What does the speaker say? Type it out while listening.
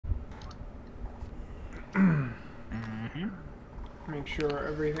Mm-hmm. Make sure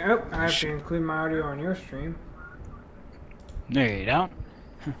everything. Oh, I have to include my audio on your stream. No, you don't.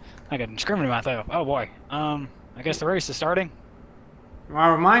 I can discriminate myself. Oh boy. I guess the race is starting.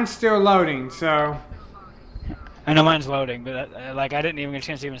 Well, mine's still loading, so. I know mine's loading, but like I didn't even get a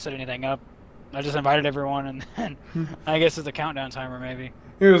chance to even set anything up. I just invited everyone, and then I guess it's a countdown timer, maybe.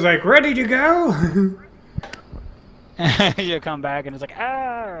 It was like, ready to go? You come back, and it's like,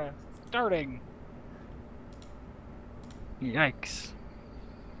 starting. Yikes.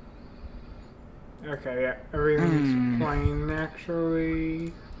 Okay, yeah, everything's playing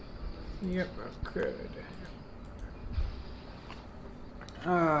naturally. Yep, good.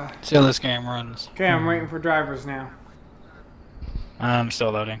 See how this game runs. Okay, I'm waiting for drivers now. I'm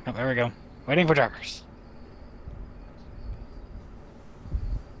still loading. Oh, there we go. Waiting for drivers.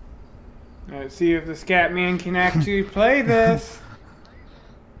 Let's see if the Scat Man can actually play this.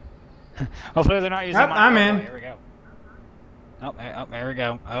 Hopefully they're not using Oh, I'm in. Here we go. Oh, there we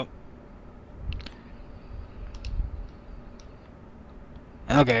go. Oh.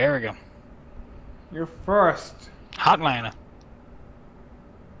 Okay, here we go. You're first. Hotlanta.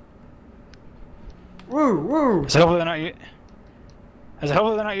 Woo, woo. So hopefully they're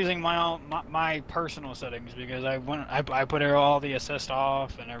not using my personal settings, because I put all the assist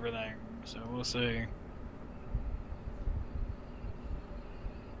off and everything. So we'll see.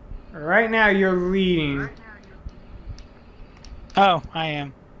 Right now you're leading. Oh, I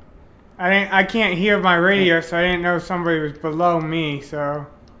am. I can't hear my radio, so I didn't know somebody was below me, so.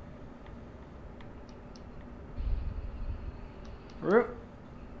 Whoop.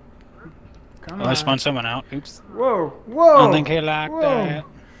 Come on. I spun someone out. Oops. Whoa, whoa. I don't think he liked that.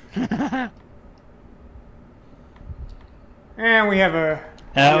 And we have a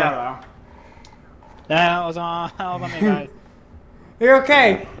yellow. That was on me, guys. You're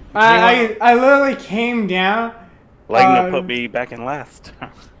okay. I literally came down. Legna put me back in last.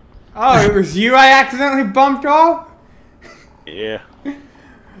 Oh, it was you I accidentally bumped off? Yeah.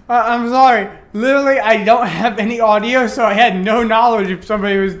 I'm sorry. Literally, I don't have any audio, so I had no knowledge if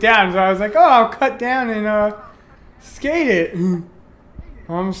somebody was down. So I was like, oh, I'll cut down and skate it.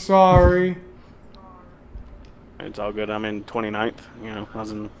 I'm sorry. It's all good. I'm in 29th. You know, I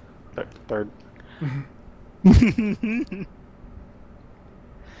was in third. It's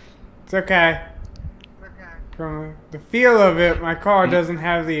okay. From the feel of it, my car doesn't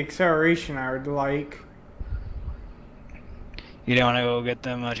have the acceleration I would like. You don't want to go get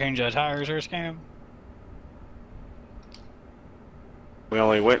them change the tires or scam? We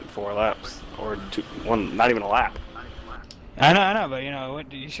only went 4 laps, or one, not even a lap. I know, but you know,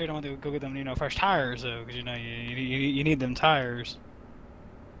 you sure don't want to go get them, fresh tires though, because you need them tires.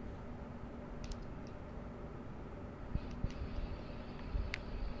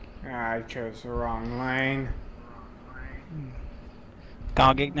 I chose the wrong lane.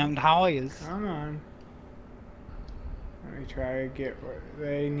 Gotta get them tires. Come on. Let me try to get what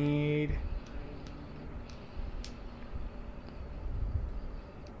they need.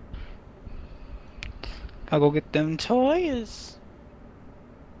 Gotta go get them toys.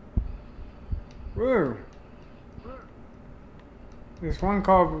 Woo! This one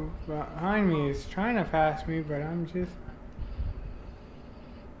car behind me is trying to pass me, but I'm just...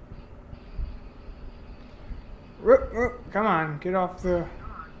 Whoop, whoop. Come on, get off of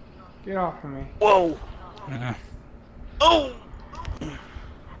me. Whoa! Oh!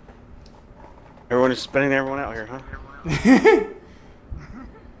 Everyone is spinning everyone out here, huh?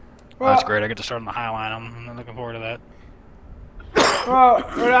 Well, that's great. I get to start on the high line. I'm looking forward to that. Well,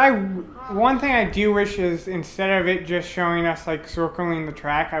 one thing I do wish is, instead of it just showing us like circling the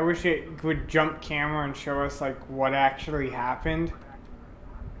track, I wish it would jump camera and show us like what actually happened.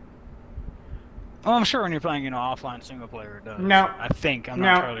 Oh, I'm sure when you're playing, offline single player, it does. No. I think. I'm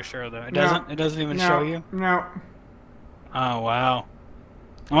not entirely sure though. It doesn't. It doesn't even show you. No. Oh wow.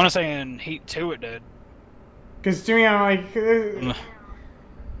 I want to say in Heat 2 it did. Because to me, I'm like,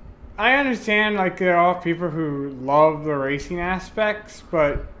 I understand like there are people who love the racing aspects,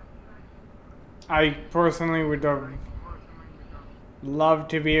 but I personally would have loved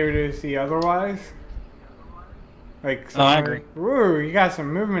to be able to see otherwise. Like, I agree. Woo, you got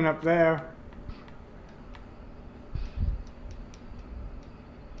some movement up there.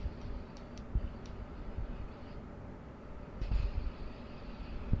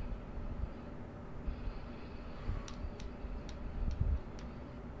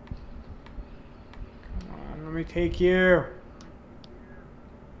 Let me take you.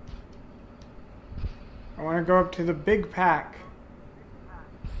 I want to go up to the big pack.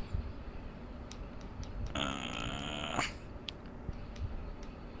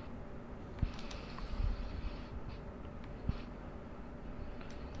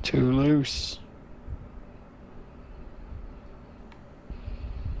 Too loose.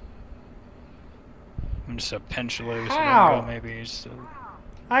 I'm just a pinch loose. How? Go maybe just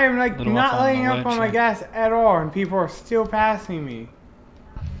I am like little not up on letting the up on ledge, my yeah. gas at all, and people are still passing me.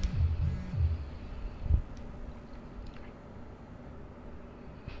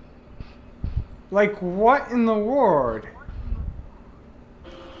 Like, what in the world?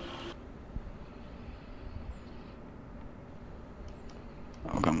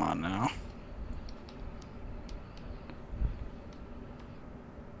 Oh, come on now.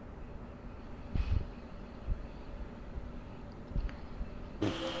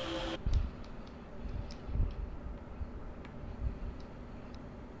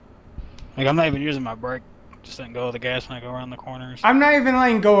 Like, I'm not even using my brake. Just letting go of the gas when I go around the corners. I'm not even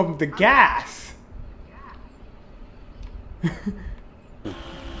letting go of the gas.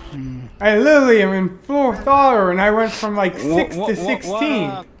 I literally am in full throttle, and I went from like 6 to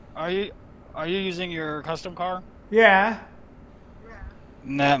 16. Are you using your custom car? Yeah.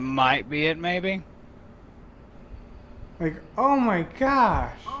 That might be it, maybe. Like, oh my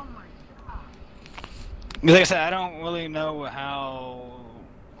gosh. Like I said, I don't really know how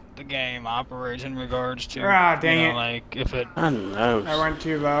the game operates in regards to, Dang it. like if it. I know. I went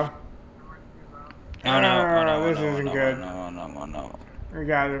too low. Oh no! This isn't good. No! We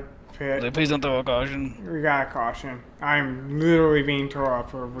got a pit. Please don't throw a caution. We got a caution. I'm literally being tore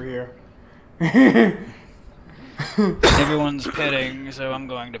up over here. Everyone's pitting, so I'm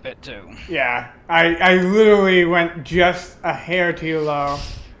going to pit too. Yeah, I literally went just a hair too low.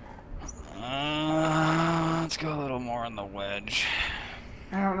 Let's go a little more on the wedge.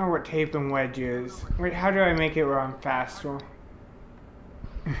 I don't know what tape and wedge is. Wait, how do I make it run faster?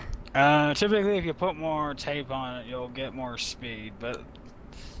 Typically, if you put more tape on it, you'll get more speed, but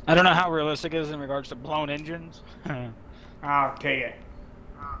I don't know how realistic it is in regards to blown engines. I'll take it.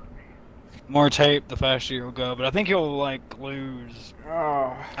 More tape, the faster you'll go, but I think you'll, like, lose.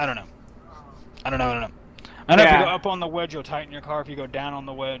 Oh. I don't know. I don't know. I know if you go up on the wedge, you'll tighten your car. If you go down on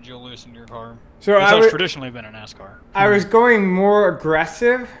the wedge, you'll loosen your car. So That's how it's traditionally been in NASCAR. I was going more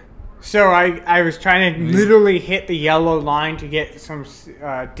aggressive, so I was trying to literally hit the yellow line to get some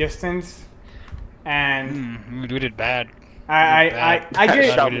distance, and we did bad. I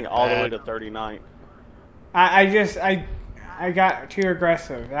just shot me all the way to 39. I got too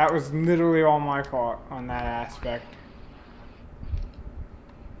aggressive. That was literally all my fault on that aspect.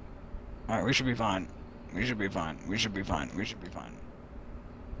 All right, we should be fine. I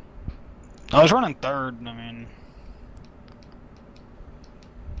was running third. I mean,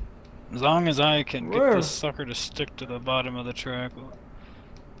 as long as I can get this sucker to stick to the bottom of the track.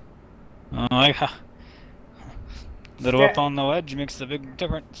 Little up on the wedge makes a big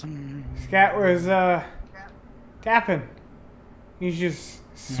difference. Scat was tapping. He's just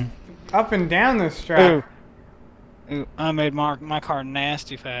up and down this track. Ooh, I made my car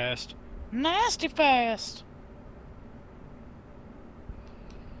nasty fast. Nasty fast.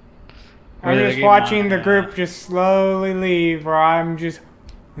 I'm just watching the group just slowly leave, or I'm just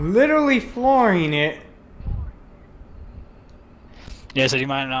literally flooring it. Yeah, so you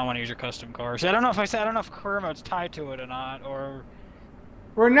might not want to use your custom car. See, I don't know if career mode's tied to it or not, or.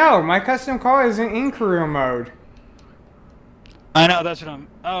 Well, no, my custom car isn't in career mode. I know, that's what I'm.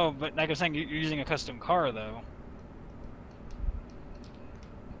 Oh, but like I was saying, you're using a custom car though.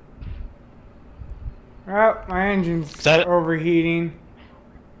 Well, my engine's overheating.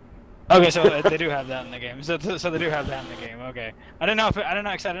 Okay, so they do have that in the game. So they do have that in the game. Okay, I didn't know if I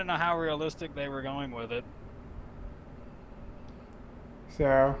didn't know how realistic they were going with it.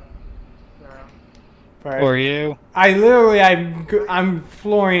 So. But or you? I literally I'm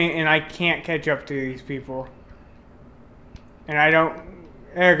flooring it and I can't catch up to these people. And I don't.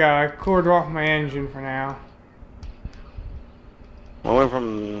 There we go. I cooled off my engine for now. I went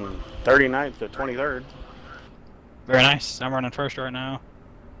from 39th to 23rd. Very nice. I'm running first right now.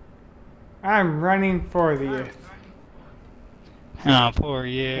 I'm running 40th. Oh, poor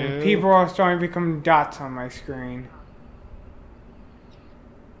you. And people are starting to become dots on my screen.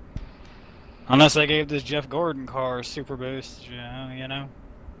 Unless I gave this Jeff Gordon car a super boost, you know.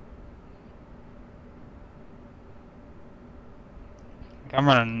 I'm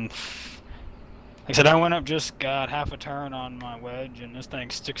running. Like I said, I went up just got half a turn on my wedge, and this thing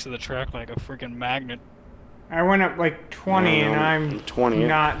sticks to the track like a freaking magnet. I went up like 20, and I'm 20th.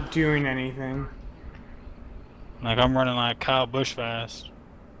 Not doing anything. Like I'm running like Kyle Busch fast.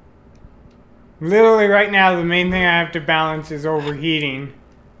 Literally right now, the main thing I have to balance is overheating.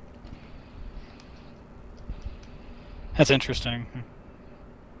 That's interesting.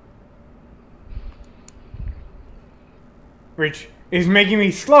 which is making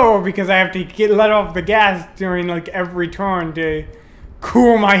me slower because I have to let off the gas during like every turn to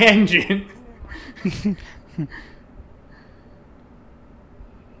cool my engine.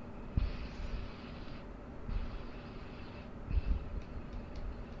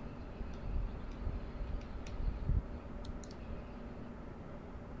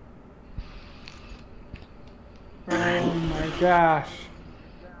 Oh my gosh.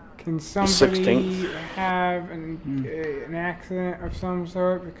 Can somebody 16th. have an accident of some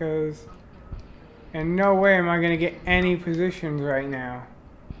sort? Because in no way am I going to get any positions right now.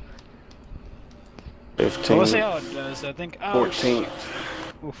 15th. Well, we'll see how it does. I think. Oh, 14th.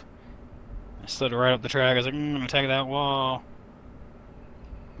 oof. I slid right up the track. I was like, I'm gonna take that wall.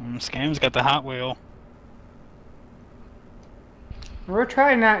 Scam's got the Hot Wheel. We'll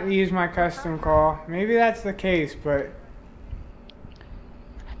try not to use my custom car. Maybe that's the case, but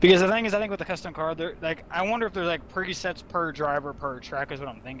Because the thing is, I think with the custom car, like, I wonder if there's like presets per driver per track is what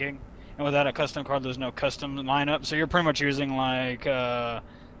I'm thinking. And without a custom car, there's no custom lineup, so you're pretty much using like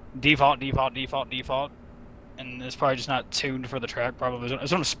default, and it's probably just not tuned for the track. Probably,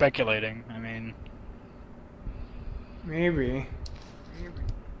 that's what I'm speculating. I mean, maybe.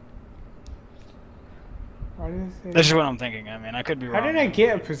 That's just what I'm thinking. I mean, I could be wrong. How did I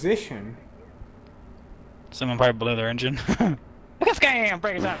get a position? Someone probably blew their engine. Look at Scam!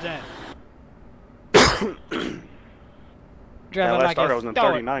 Break his top 10. Yeah, last start I was in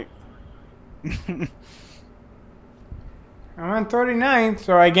 39th. I'm on 39th,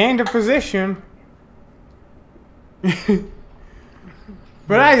 so I gained a position.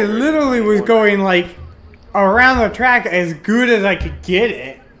 But I literally was going like around the track as good as I could get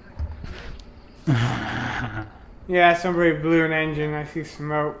it. Yeah, somebody blew an engine. I see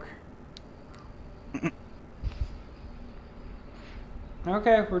smoke.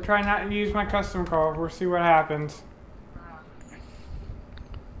 Okay, we're trying not to use my custom car. We'll see what happens.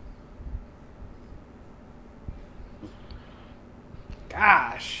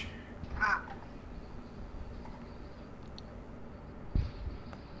 Gosh.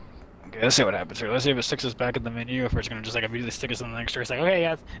 Okay, let's see what happens here. Let's see if it sticks us back in the menu, if it's gonna just like immediately stick us in the next race. Like, okay,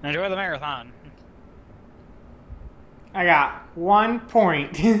 yes, enjoy the marathon. I got 1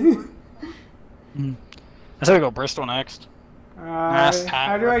 point. Let's have to go Bristol next.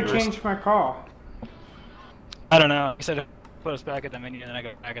 How do I change my call? I don't know. He said put us back at the menu, and then I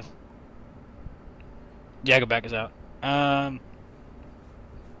go back as. Yeah, I go back as out.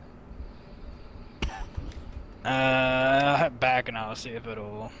 Back and I'll see if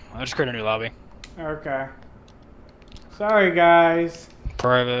it'll. I'll just create a new lobby. Okay. Sorry, guys.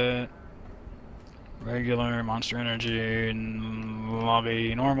 Private. Regular, Monster Energy, and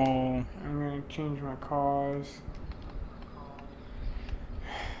lobby normal. I'm gonna change my cars.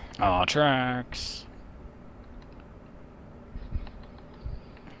 All tracks.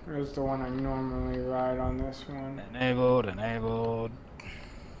 There's the one I normally ride on this one. Enabled.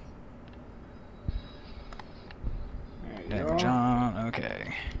 There you go. John,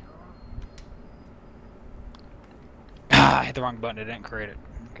 okay. Ah, I hit the wrong button, it didn't create it.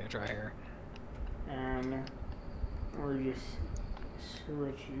 Okay, try here. And we'll just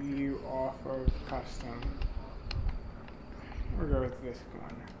switch you off of custom. We'll go with this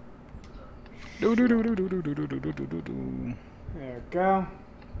one. There we go.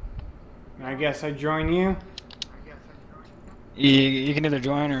 And I guess I join you? You can either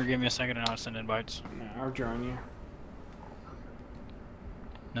join or give me a second and I'll send invites. No, I'll join you.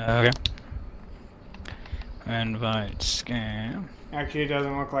 Okay. Invite Scam. Actually, it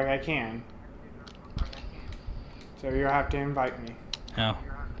doesn't look like I can. So you'll have to invite me. Oh.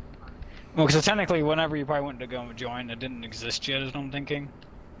 Well, because technically, whenever you probably went to go and join, it didn't exist yet, is what I'm thinking.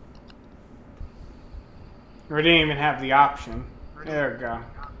 We didn't even have the option. There we go.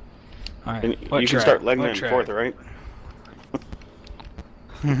 Alright. You can start legging it in fourth, right?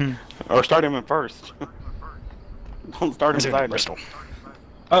 Or start him in first. Don't start him inside Bristol.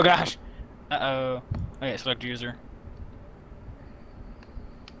 Oh gosh. Uh-oh. Okay, select user.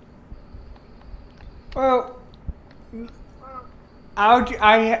 Well,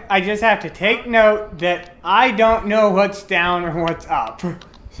 I just have to take note that I don't know what's down or what's up.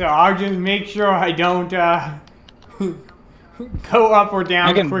 So I'll just make sure I don't go up or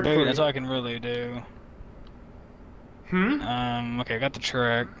down quickly. Boot, that's all I can really do. Okay, I got the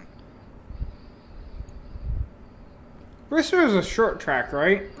track. This is a short track,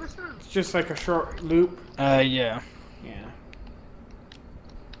 right? It's just like a short loop. Yeah. Yeah.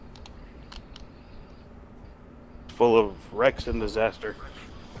 Full of wrecks and disaster.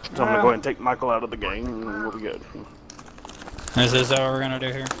 So I'm gonna go ahead and take Michael out of the game and we'll be good. Is this how we're gonna do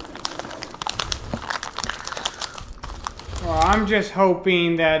here? Well, I'm just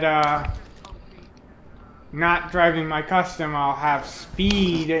hoping that, not driving my custom, I'll have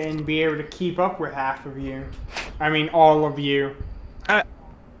speed and be able to keep up with half of you. I mean, all of you. I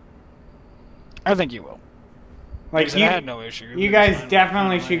think you will. Like, I had no issue. You guys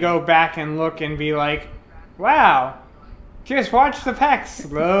definitely should go back and look and be like, wow, just watch the pack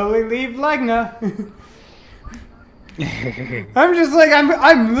slowly leave Legna. I'm just like,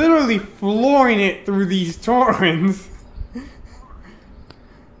 I'm literally flooring it through these torrents.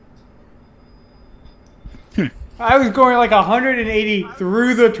 I was going like 180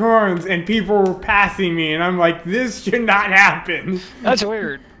 through the torrents and people were passing me and I'm like, this should not happen. That's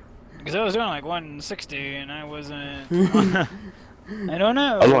weird. Because I was doing like 160 and I wasn't... I don't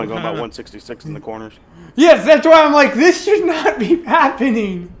know. I was only going about 166 in the corners. Yes, that's why I'm like, this should not be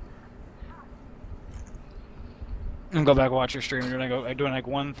happening. And go back and watch your stream. You're like doing like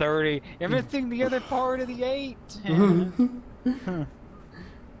 130. Everything the other part of the 8.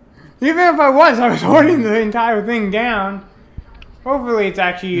 Even if I was holding the entire thing down. Hopefully it's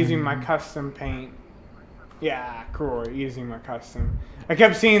actually using my custom paint. Yeah, cool, using my custom. I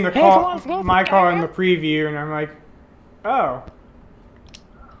kept seeing the my car in the preview and I'm like, oh.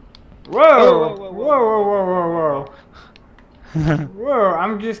 Whoa! Whoa, whoa, whoa, whoa, whoa. Whoa,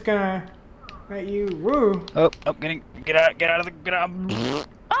 I'm just gonna let you, woo. Oh, get out of the,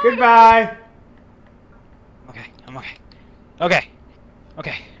 Goodbye. Okay, I'm okay.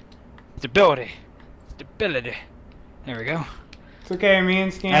 Okay. Stability. There we go. It's okay, me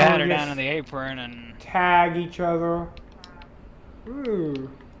and Scan I had her just down on the apron and... tag each other.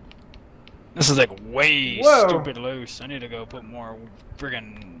 Ooh. This is like way Whoa. stupid loose. I need to go put more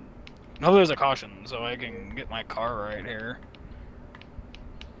friggin'... Hopefully there's a caution so I can get my car right here.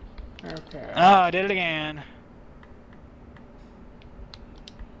 Okay. Oh, I did it again.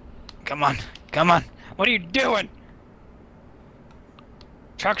 Come on. What are you doing?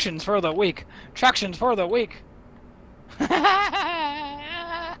 Traction's for the weak.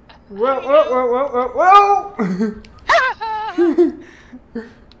 Whoa, whoa.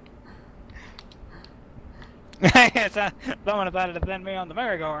 Someone decided to send me on the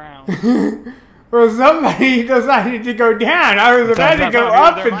merry-go-round. Well, somebody decided to go down. I was about to go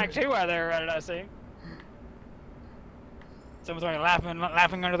up and... Mike too out there, did I see? Someone's already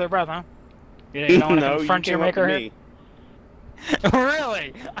laughing under their breath, huh? You don't want to confront your maker here?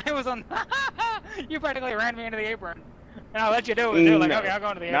 Really? I was on... You practically ran me into the apron. And I'll let you do it. Like, okay, I'll go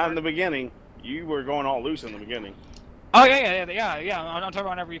into the apron. Not in the beginning. You were going all loose in the beginning. Oh, yeah. I'm talking about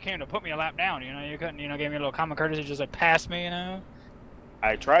whenever you came to put me a lap down, you know? You couldn't, give me a little common courtesy, just like pass me, you know?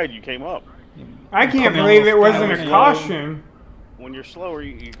 I tried, you came up. I can't believe it wasn't a caution. When you're slower,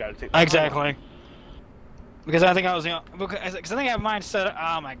 you gotta take... Exactly. Because I think I was, because I think I have mine set up...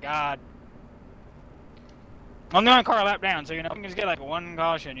 Oh, my God. I'm the only car lap down, so, I can just get, like, one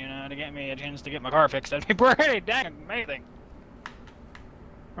caution, to get me a chance to get my car fixed. That'd be pretty dang amazing.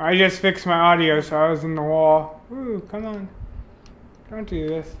 I just fixed my audio, so I was in the wall. Ooh, come on. Don't do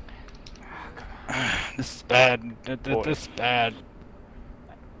this. This is bad. This is bad.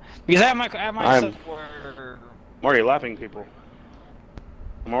 Because I have my set for... I'm already lapping people.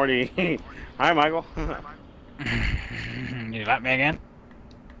 I'm already... Hi, Michael. You lap me again?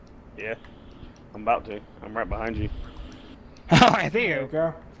 Yeah. I'm about to. I'm right behind you. Oh, I see There you. we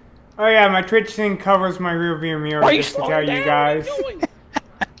go. Oh yeah, my Twitch thing covers my rearview mirror just to tell you guys.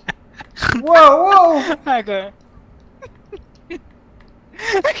 Whoa! Okay.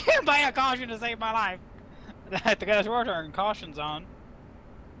 I can't buy a caution to save my life. I have to get a short turn cautions on.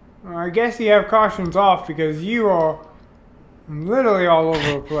 Well, I guess you have cautions off because you are literally all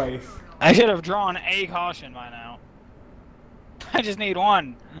over the place. I should have drawn a caution by now. I just need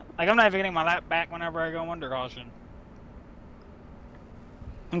one. Like, I'm not even getting my lap back whenever I go under caution.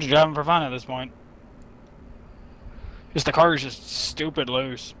 I'm just driving for fun at this point. Just the car is just stupid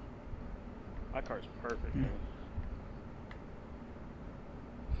loose. My car's perfect, man.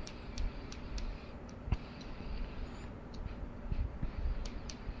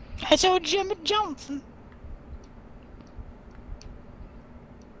 It's old Jimmy Johnson.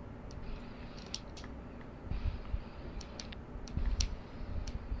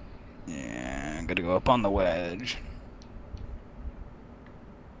 Yeah, I'm gonna go up on the wedge.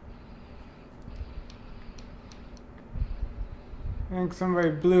 I think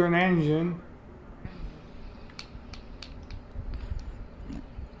somebody blew an engine.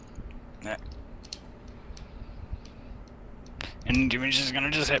 And Jimmy's just gonna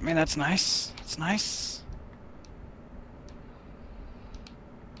hit me. That's nice. That's nice.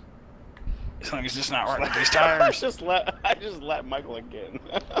 As long as it's not right with these tires. I just let Michael again.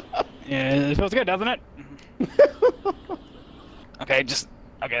 Yeah, it feels good, doesn't it? Okay, just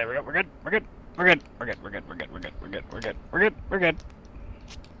okay. There we go. We're good. We're good. We're good. We're good. We're good. We're good. We're good. We're good. We're good. We're good. We're good.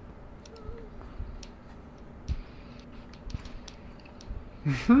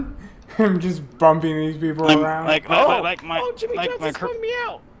 I'm just bumping these people around. Jimmy Johnson's spun me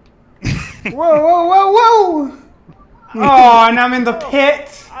out. Whoa, whoa, whoa, whoa! Oh, and I'm in the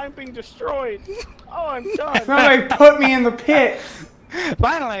pit. I'm being destroyed. Oh, I'm done. Somebody put me in the pit.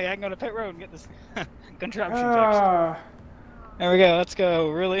 Finally, I can go to pit road and get this contraption fixed. There we go. Let's go.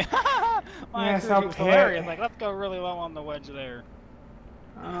 Really? My Yes, crew I'll was pit. hilarious. Like, let's go really low on the wedge there.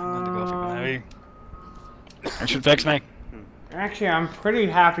 Not to go for heavy. That should fix me. Actually, I'm pretty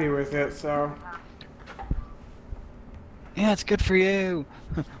happy with it, so. Yeah, it's good for you.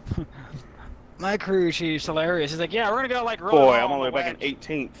 My crew chief's hilarious. He's like, yeah, we're gonna go like really Boy, low I'm on only the back in wedge.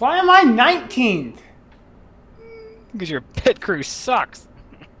 18th. Why am I 19th? Because your pit crew sucks.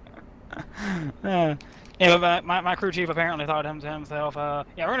 Yeah, but my crew chief apparently thought to himself, yeah,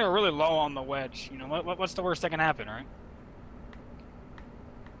 we're gonna go really low on the wedge. You know, what's the worst that can happen, right?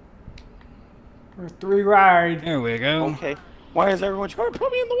 We're 3 wide. There we go. Okay. Why is everyone trying to put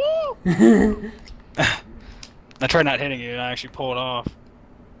me in the wall? I tried not hitting you, and I actually pulled off.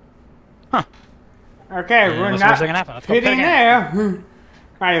 Huh. Okay, we're what's the not worst that can happen? Let's go pit pitting again.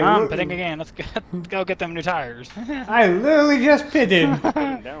 there. I'm pitting again. Let's go get them new tires. I literally just pitted.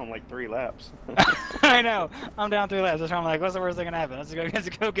 I'm down like 3 laps. I know. I'm down 3 laps. That's why I'm like, what's the worst that can happen? Let's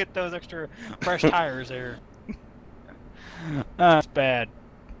go get those extra fresh tires here. That's bad.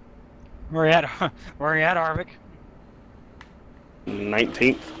 Where you at, Harvick?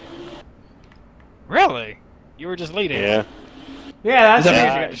 19th. Really? You were just leading? Yeah. Yeah, that's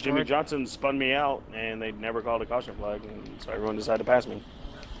Yeah. it. Jimmy Johnson spun me out, and they never called a caution flag, and so everyone decided to pass me.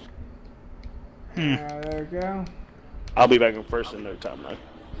 There we go. I'll be back in first in no time, though.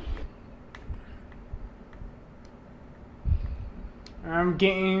 I'm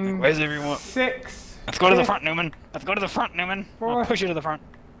getting Where's everyone? 6. Let's go to the front, Newman. Let's go to the front, Newman. I'll push you to the front.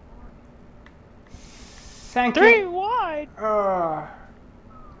 3 wide.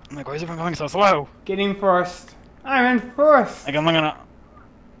 I'm I'm like, why is everyone going so slow? getting first. I'm in first. Like, I'm gonna...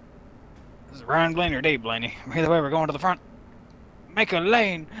 Is it Ryan Blaney or Dave Blaney? Either way, we're going to the front. Make a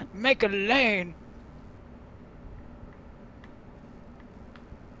lane! Make a lane!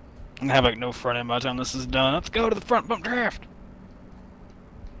 I'm gonna have like no front end by the time this is done. Let's go to the front bump draft!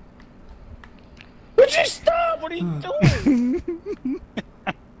 Would you stop? What are you doing?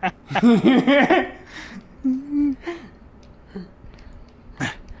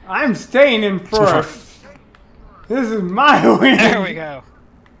 I'm staying in first. This is my win. There we go.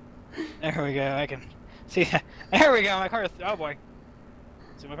 There we go. I can see. There we go. My car is. Oh boy.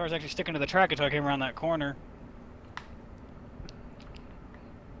 So my car's actually sticking to the track until I came around that corner.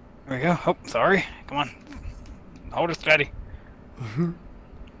 There we go. Oh, sorry. Come on. Hold it steady.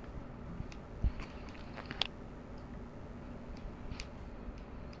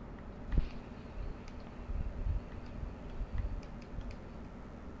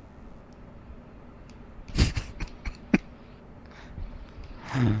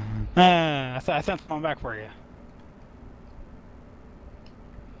 I sent one back for you.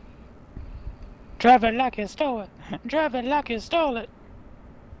 Drive it like you stole it. Drive it like you stole it.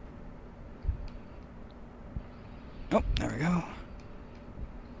 Oh, there we go.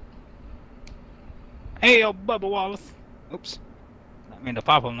 Hey, old Bubba Wallace. Oops. Didn't mean to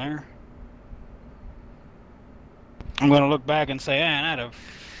pop him there. I'm gonna look back and say, man, I'd have...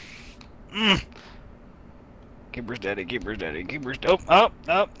 Keep her steady, keep her steady, keep her steady. Oh,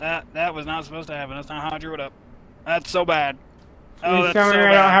 that was not supposed to happen. That's not how I drew it up. That's so bad. Oh, Please that's tell so me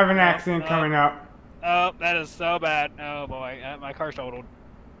I bad. don't have an accident coming up. Oh, that is so bad. Oh boy, my car's totaled.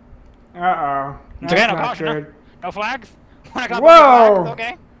 Uh-oh. It's okay, no That's caution, not no. good. No flags? Wanna call Whoa! flags?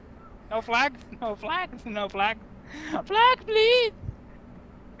 Okay. No flags? No flags? No flags? Flags, please!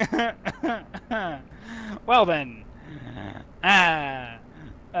 Well then.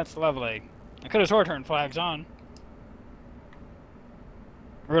 That's lovely. I could have swore turned flags on.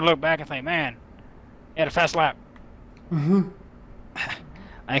 We're gonna look back and say, man, he had a fast lap.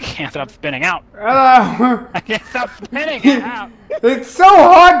 I can't stop spinning out. I can't stop spinning out. It's so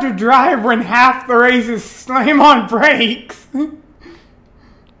hard to drive when half the races slam on brakes.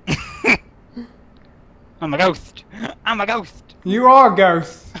 I'm a ghost. I'm a ghost. You are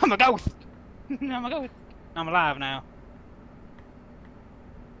ghosts. I'm a ghost. I'm a ghost. I'm alive now.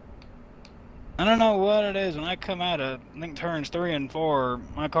 I don't know what it is when I come out of, I think, turns 3 and 4,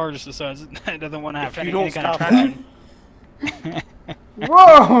 my car just decides it doesn't want to have any kind of traction.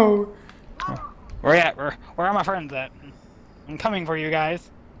 Whoa! Where you at? Where are my friends at? I'm coming for you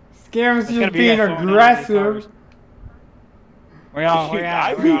guys. Scam's There's gotta just be a being guy falling out of these aggressive. cars. Where y'all I'm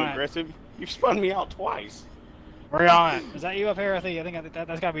at? being aggressive. You've spun me out twice. Where y'all at? Is that you up here? I think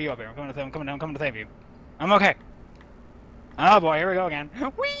that's gotta be you up here. I'm coming to save you. I'm okay. Oh boy, here we go again.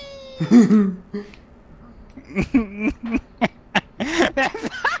 Whee!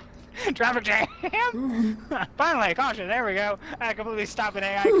 Traffic jam! Finally, caution, there we go. I completely stopped an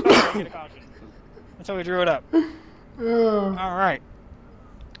AI car to get a caution. That's how we drew it up. Alright.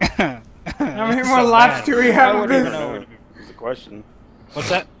 How many more laps do we have of this? That's the question. What's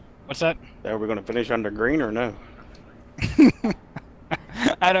that? What's that? Are we going to finish under green or no?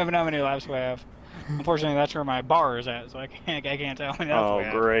 I don't even know how many laps we have. Unfortunately, that's where my bar is at, so I can't tell how many laps we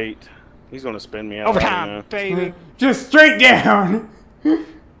have. Oh, great. He's going to spin me out. Overtime, baby! Just straight down!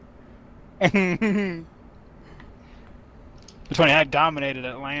 It's funny, I dominated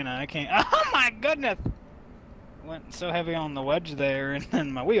Atlanta. I can't. Oh my goodness! Went so heavy on the wedge there, and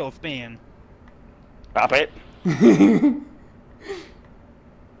then my wheel spin. Stop it!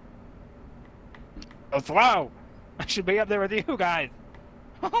 So slow! I should be up there with you guys.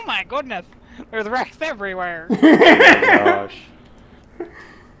 Oh my goodness! There's wrecks everywhere. Oh gosh.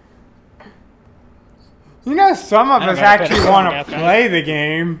 You know, some of us actually want to play the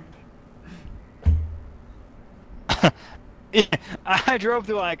game. Yeah, I drove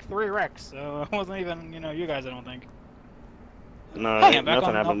through like 3 wrecks, so it wasn't even, you guys, I don't think. No, hey,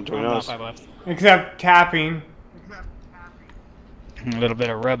 nothing happened between us. Except tapping. A little bit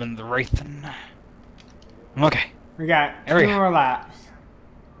of rubbing the wraithing. I'm okay. We got 2 more laps.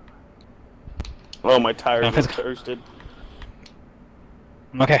 Oh, my tires are toasted.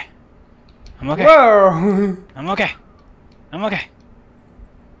 I'm okay. I'm okay. Whoa! I'm okay. I'm okay.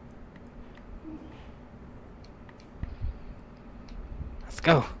 Let's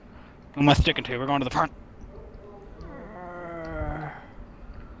go. Who am I sticking to? We're going to the front.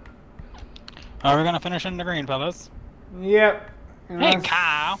 We're gonna finish in the green, fellas. Yep. Hey,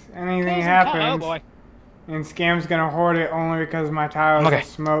 Kyle. Anything happens. Oh boy. And Scam's gonna hoard it only because my tires are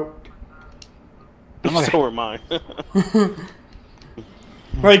smoked. So are mine.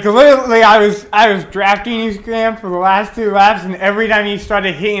 Like literally, I was drafting you, Scam, for the last 2 laps, and every time you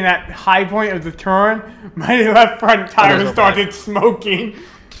started hitting that high point of the turn, my left front tire started smoking.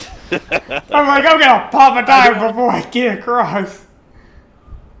 I'm like, I'm gonna pop a tire before I get across.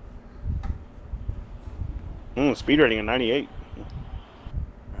 Speed rating of 98.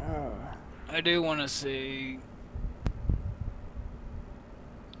 I do want to see.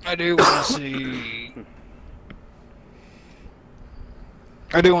 I do want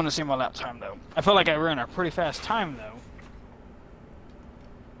to see my lap time, though. I feel like I ran a pretty fast time, though.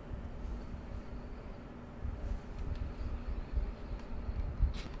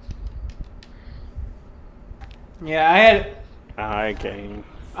 Yeah, I came.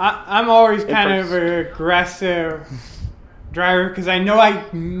 I'm always kind of an aggressive driver because I know I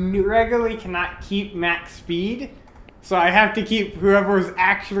regularly cannot keep max speed, so I have to keep whoever is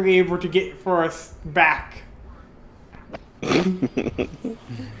actually able to get for us back.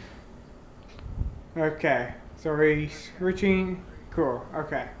 Okay, so we're switching. Cool.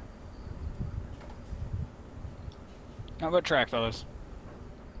 Okay. How about track, fellas?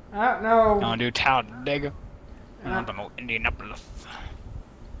 I don't know. I want to do Talladega. I want to go Indianapolis.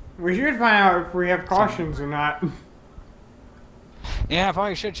 We should find out if we have cautions or not. Yeah, I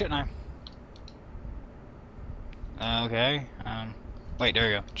probably should, shouldn't I? Okay. Wait, there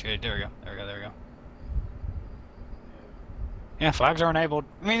we go. There we go. Yeah, flags are enabled.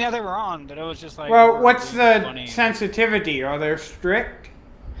 I mean, yeah, they were on, but it was just like... Well, what's the sensitivity? Are they strict?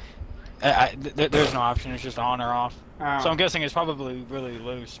 There's no option. It's just on or off. Oh. So I'm guessing it's probably really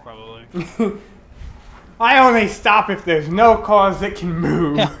loose, probably. I only stop if there's no cars that can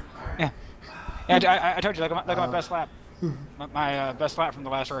move. Yeah. I told you, look at my best lap. My best lap from the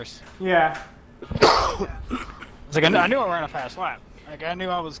last race. Yeah. It's like I knew I ran a fast lap. Like I knew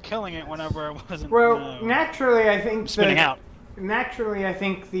I was killing it whenever I wasn't. Well, naturally, I think spinning out. Naturally, I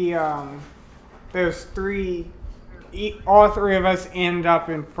think there's 3. All 3 of us end up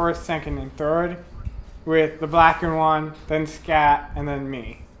in 1st, 2nd, and 3rd, with the black and one, then Scat, and then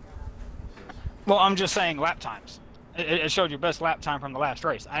me. Well, I'm just saying lap times. It showed your best lap time from the last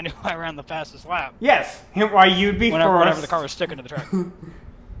race. I knew I ran the fastest lap. Yes, why you'd be first. Whenever the car was sticking to the track.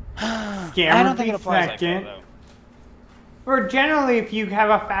 I don't think it applies like that, though. Or generally, if you have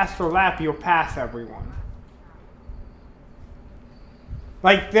a faster lap, you'll pass everyone.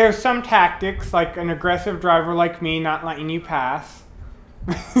 Like, there's some tactics, like an aggressive driver like me not letting you pass.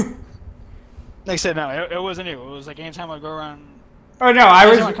 Like I said, no, it wasn't you. It was like anytime I go around... Oh, no, I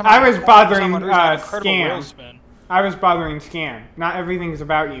was bothering Scam. I was bothering Scam. Not everything's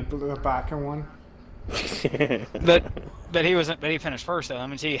about you, the black and one. But he finished first though. I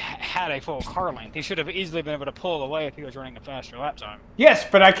mean, he had a full car length. He should have easily been able to pull away if he was running a faster lap time. Yes,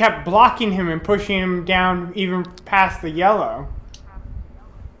 but I kept blocking him and pushing him down even past the yellow.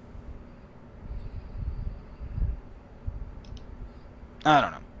 I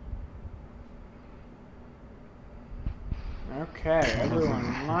don't know. Okay,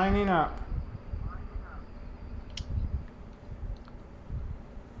 everyone lining up.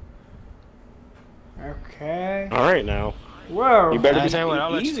 Okay. All right now. Whoa. You better be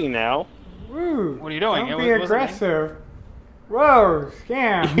easy now. Woo. What are you doing? Don't be aggressive. Whoa,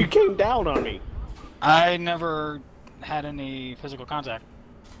 scam. You came down on me. I never had any physical contact.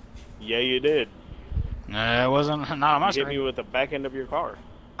 Yeah, you did. It wasn't not on my screen. You hit me with the back end of your car.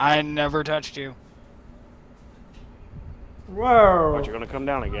 I never touched you. Whoa. But you're gonna come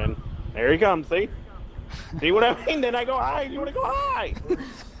down again. There he comes, see? See what I mean? Then I go high. You wanna go high?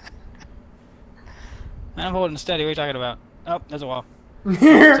 I'm holding steady. What are you talking about? Oh, there's a wall.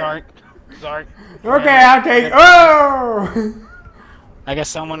 Sorry. Sorry. Okay, I'll take. Oh! I guess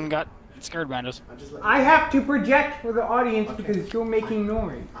someone got scared behind us. I have to project for the audience because you're making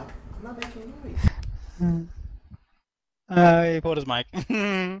noise. I'm not making noise. He pulled his mic.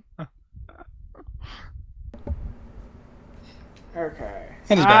 Okay.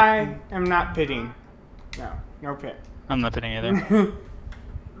 And he's I back. am not pitting. No, no pit. I'm not pitting either.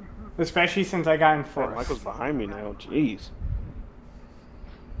 Especially since I got in Oh, fourth. Michael's behind me now. Jeez.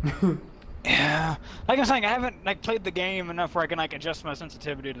 Yeah, like I'm saying, I haven't like played the game enough where I can like adjust my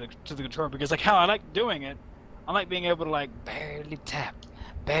sensitivity to the controller because like how I like doing it, I like being able to like barely tap,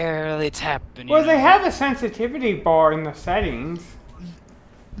 and Well, they have a sensitivity bar in the settings.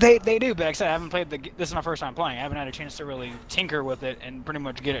 They do, but like I said, I haven't played this is my first time playing. I haven't had a chance to really tinker with it and pretty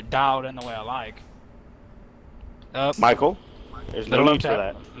much get it dialed in the way I like. Michael, there's no need for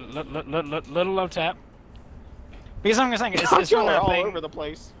that. Little low tap. Because I'm saying it's You're from that all thing. over the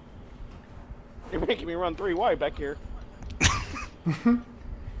place. You're making me run 3 wide back here.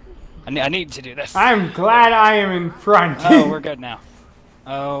 I need to do this. I'm glad I am in front. Oh, we're good now.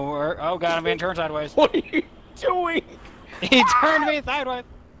 Oh god, I'm being turned sideways. What are you doing? He turned me sideways.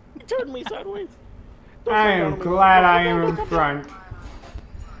 He turned me sideways. I am glad I am in front.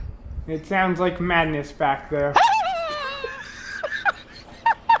 It sounds like madness back there.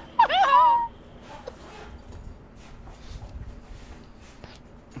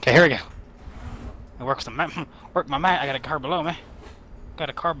 Okay, here we go. I work my mat. I got a car below me.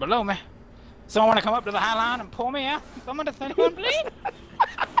 Someone want to come up to the high line and pull me out? Someone to anyone, please?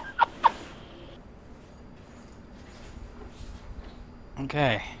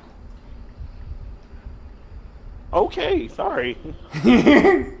 Okay. Okay, sorry.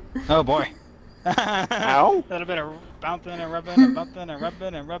 Oh boy. Ow. A little bit of bouncing and rubbing and bumping and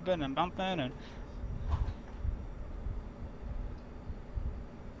rubbing and rubbing and bumping and.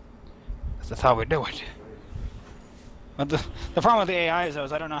 That's how we do it. But the problem with the AI is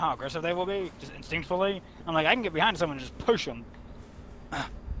I don't know how aggressive they will be, just instinctively. I'm like, I can get behind someone and just push them.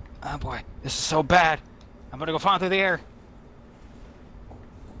 Oh boy, this is so bad. I'm gonna go flying through the air.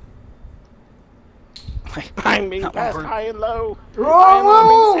 I'm being passed high and low.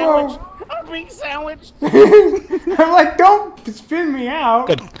 Whoa! I'm being sandwiched. I'm like, don't spin me out.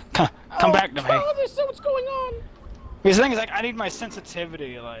 Good. Come back to me. Oh, there's so much going on. Because the thing is, like, I need my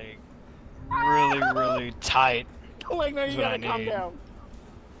sensitivity, like, really tight. Like, no, you gotta calm down.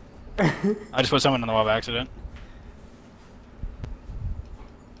 I just put someone in the wall by accident.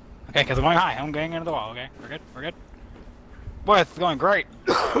 Okay, because I'm going high. I'm going into the wall, okay? We're good. Boy, it's going great.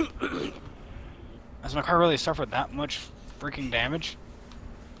 Has my car really suffered that much freaking damage?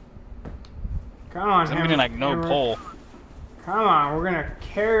 Come on, I'm getting, like, no pull. Come on, we're gonna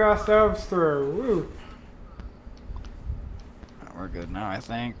carry ourselves through. Woo. We're good now, I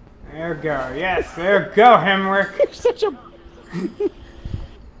think. There we go. Yes, there we go, Hemrick. You're such a... There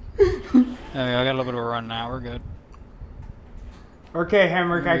we go. I got a little bit of a run now. We're good. Okay,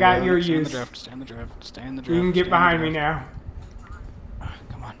 Hemrick, I got your use. Stay in the drift. Stay in the drift. You can get behind me now.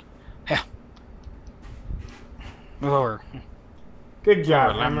 Come on. Yeah. Move over. Good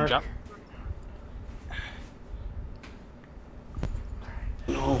job, Lemon Hemrick. drop.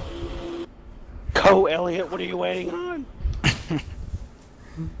 No. Go, Elliot. What are you waiting on?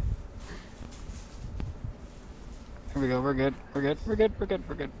 Here we go. We're good. We're good.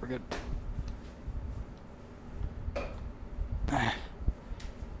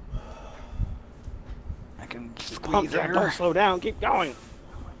 I can squeeze there. Don't slow down. Keep going.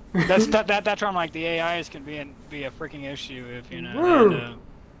 That's where I'm like the AIs can be a freaking issue if you know. Woo.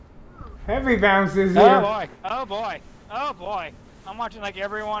 Heavy bounces Oh here. boy! Oh boy! I'm watching like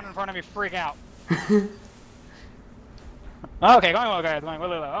everyone in front of me freak out. Okay, going well, guys. Going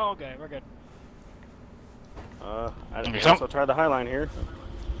really low. Oh, okay, we're good. I guess I'll try the high line here.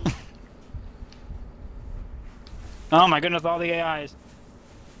 Oh my goodness, all the AIs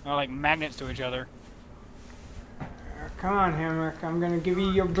are like magnets to each other. Come on, Hammock. I'm gonna give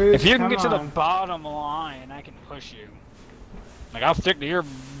you your boost. If you can get to the bottom line, I can push you. Like, I'll stick to your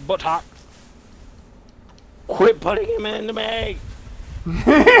buttocks. Quit putting him in the bag.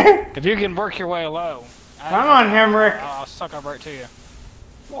 If you can work your way low. Come on, Hamrick. I'll suck up right to you.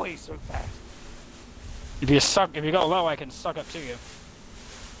 Boy, he's so fast. If you go low, I can suck up to you.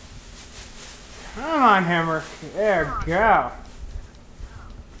 Come on, Hamrick. There we go.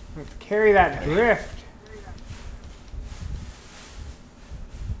 Let's carry that drift.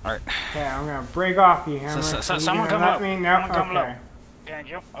 Alright. Okay, I'm gonna break off you, Hamrick. Someone come up. Me? No, someone come okay. low. Thank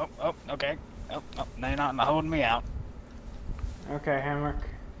you. Oh, okay. Oh, now you're not holding me out. Okay, Hamrick.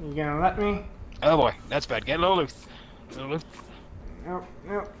 You gonna let me? Oh boy, that's bad. Get a little loose. A little loose. Nope.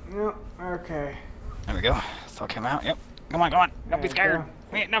 Okay. There we go. Suck him out. Yep. Come on. Don't be scared.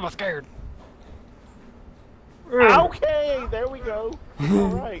 We ain't never scared. Okay, there we go.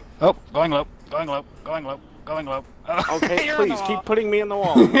 Alright. Oh, going low. Okay, please, keep putting me in the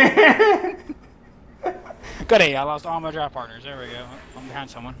wall. Goody, I lost all my draft partners. There we go. I'm behind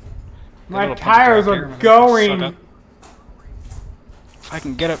someone. My tires are going. If I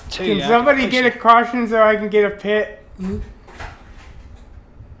can get up to you. Can somebody get a caution so I can get a pit?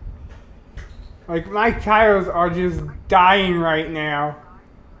 Like, my tires are just dying right now.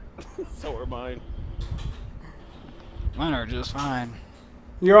 So are mine. Mine are just fine.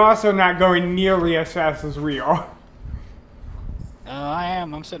 You're also not going nearly as fast as we are. I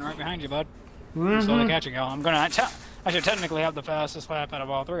am. I'm sitting right behind you, bud. I'm slowly catching y'all. I should technically have the fastest lap out of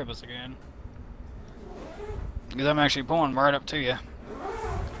all three of us again. Because I'm actually pulling right up to you.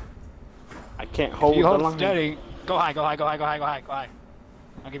 I can't hold the line. If you hold steady, go high.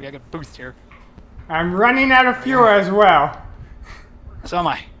 I'll give you a good boost here. I'm running out of fuel as well. So am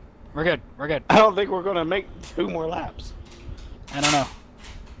I. We're good. I don't think we're gonna make 2 more laps. I don't know.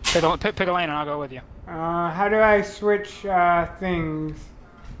 Pick a lane and I'll go with you. How do I switch things?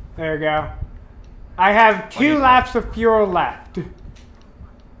 There we go. I have 2 laps of fuel left.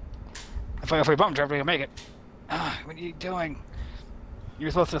 If we bump drive, we can make it. What are you doing?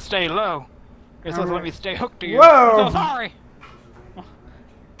 You're supposed to stay low. You're supposed to let me stay hooked to you. Whoa! I'm so sorry.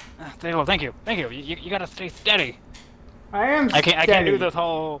 Stay low. Thank you. You gotta stay steady. I am steady. I can't do this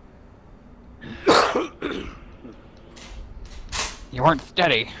whole. You weren't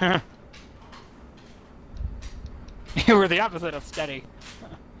steady. You were the opposite of steady.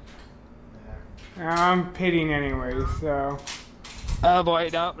 I'm pitting anyway, so. Oh boy,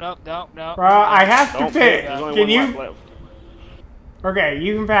 no. Well, I have to pit. Can you? Left. Okay,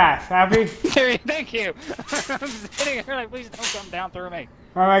 you can pass. Happy? Thank you. I'm sitting here like, please don't come down through me.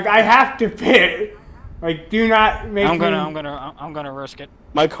 I'm like, I have to pit. Like, do not make I'm gonna risk it.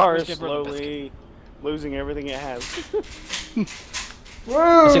 My car is slowly losing everything it has. Woo!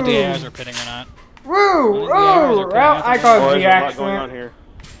 Let's see if the AIs are pitting or not. Woo! Oh! Well, I caused the accident. Going on here.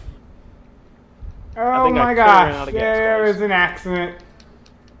 Oh my gosh! There is an accident.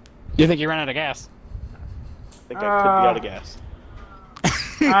 You think you ran out of gas? I think I could be out of gas.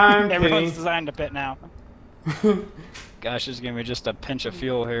 Everyone's designed to pit now. Gosh, just give me just a pinch of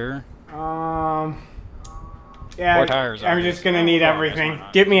fuel here. Yeah. 4 tires. I'm just gonna need everything.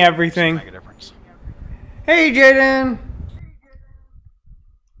 Give me everything. Make a difference. Hey, Jaden.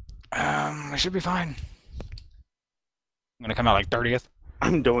 We should be fine. I'm gonna come out like 30th.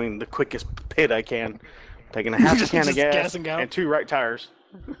 I'm doing the quickest pit I can. Taking a half a can of gas and 2 right tires.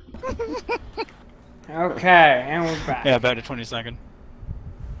 Okay, and we're back. Yeah, back to 22nd.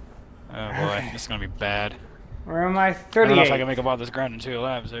 Oh boy, this is gonna be bad. Where am I? 38. I don't know if I can make up all this ground in 2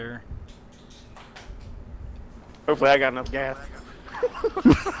 laps here. Hopefully I got enough gas.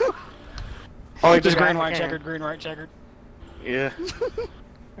 Oh, just green, white, checkered. Yeah.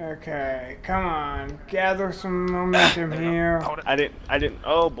 Okay, come on. Gather some momentum here. I didn't.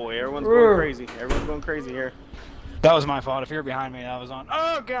 Oh boy, everyone's going crazy. Everyone's going crazy here. That was my fault. If you're behind me, that was on.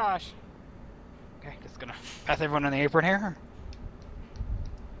 Oh gosh. Okay, just gonna pass everyone on the apron here.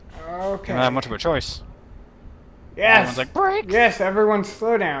 Okay. I don't have much of a choice. Yes. Everyone's like, brakes! Yes, everyone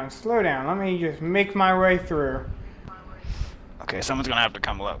slow down. Let me just make my way through. Okay, someone's gonna have to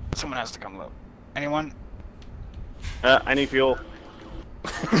come low. Someone has to come low. Anyone? I need fuel.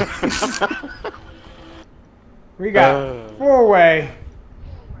 We got 4-way.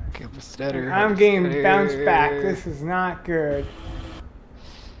 Keep it steady. I'm getting bounced back. This is not good.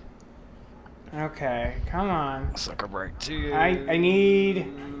 Okay, come on. Sucker break 2. I need...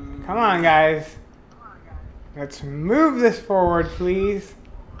 Come Come on, guys. Let's move this forward, please.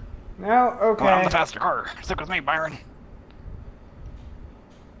 No? Okay. Well, I'm the faster car. Stick with me, Byron.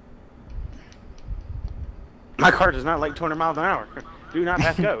 My car does not like 200 miles an hour. Do not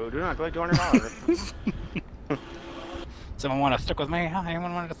have to go. Do not go like 200 miles an hour. Someone want to stick with me?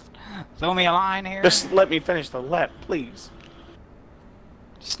 Anyone want to throw me a line here? Just let me finish the lap, please.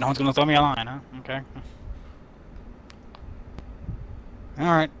 Just no one's gonna throw me a line, huh? Okay.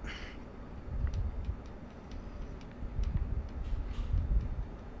 Alright.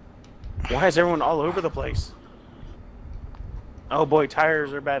 Why is everyone all over the place? Oh boy,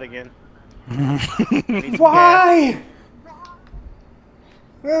 tires are bad again. Why?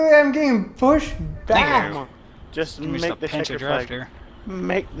 I'm getting pushed back. Come on. Just Give me make the pinch of checkered draft flag. here.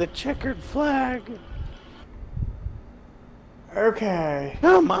 Make the checkered flag. Okay.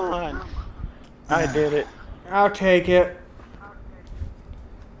 Come on. I did it. I'll take it.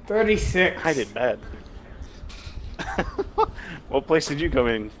 36. I did bad. What place did you come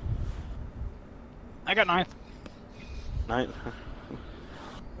in? I got 9th. 9th.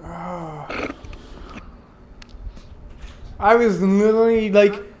 Oh. I was literally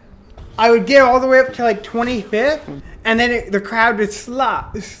like, I would get all the way up to like 25th, and then the crowd would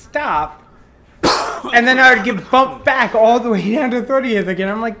stop, and then I would get bumped back all the way down to 30th again.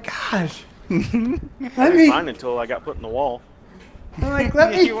 I'm like, gosh, let me. Fine until I got put in the wall. I'm like,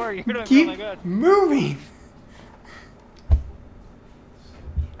 let me You're doing keep really good. moving.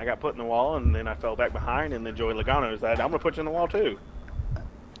 I got put in the wall, and then I fell back behind, and then Joey Logano said, I'm going to put you in the wall, too.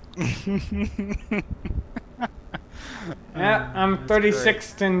 Yeah, I'm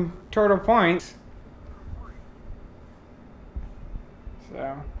 36th in total points.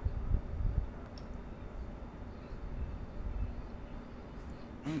 So.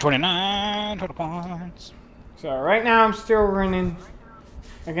 $29 total points. So right now I'm still running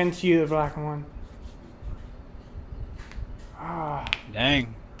against you, the black one. Ah.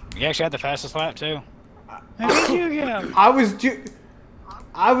 Dang. You actually had the fastest lap, too. Yeah. I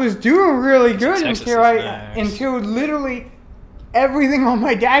was doing really good Texas until is nice. until literally everything on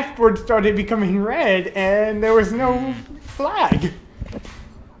my dashboard started becoming red and there was no flag.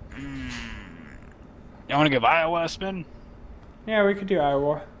 You want to give Iowa a spin? Yeah, we could do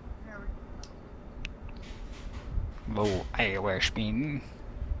Iowa. Oh, Iowa spin.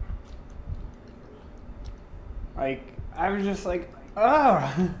 Like, I was just like,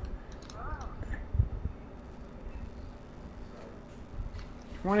 oh.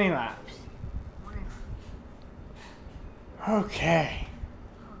 20 laps. Okay.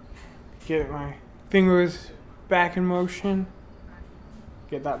 Get my fingers back in motion.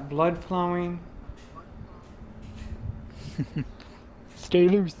 Get that blood flowing. Stay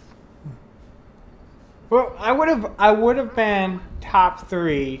loose. Well, I would have been top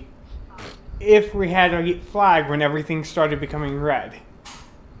 3 if we had a flag when everything started becoming red.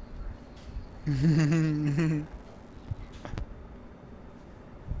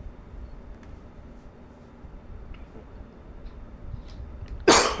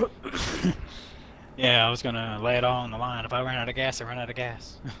 Yeah, I was gonna lay it all on the line. If I ran out of gas, I ran out of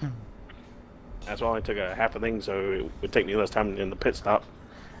gas. That's why I only took a half a thing, so it would take me less time in the pit stop.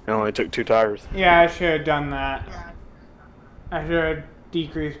 And I only took 2 tires. Yeah, I should have done that. I should have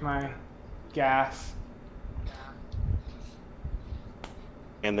decreased my gas.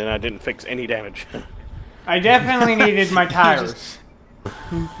 And then I didn't fix any damage. I definitely needed my tires.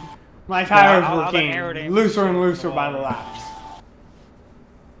 My tires I'll were have getting aerodynamics looser and looser by the laps.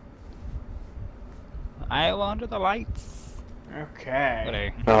 Iowa under the lights.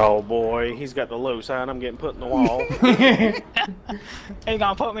 Okay. Oh boy, he's got the low side. I'm getting put in the wall. He's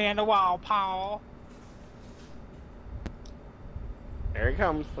gonna put me in the wall, Paul. There he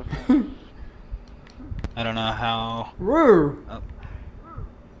comes. I don't know how. Woo! Oh.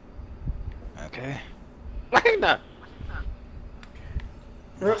 Okay. Lena!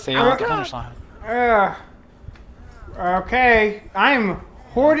 See you at the finish line. Okay, I'm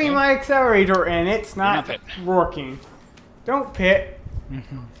hoarding my accelerator and it's not not working. Don't pit.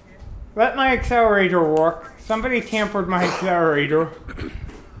 Let my accelerator work. Somebody tampered my accelerator.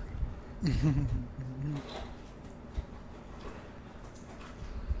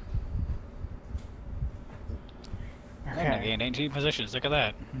 I haven't gained 18 positions. Look at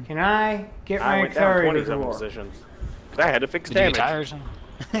that. Can I get I my went down accelerator to 27 work? positions. 'Cause I had to fix Did you get damage. tires?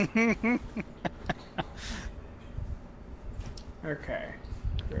 Okay,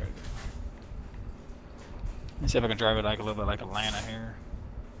 good. Let's see if I can drive it like a little bit like Atlanta here.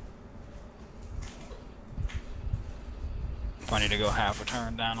 If I need to go half a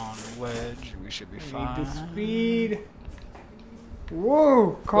turn down on the wedge, we should be I fine. need the speed.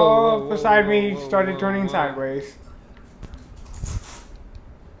 Whoa! Car beside me started turning sideways.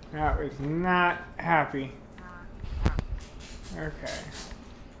 That was not happy. Okay.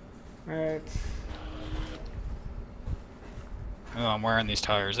 Let's... Oh, I'm wearing these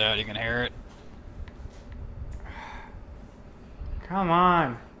tires out. You can hear it. Come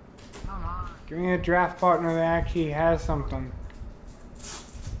on. Give me a draft partner that actually has something.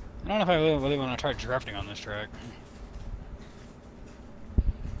 I don't know if I really want to try drafting on this track.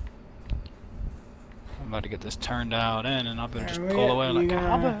 I'm about to get this turned out in, and I'll be just pull away like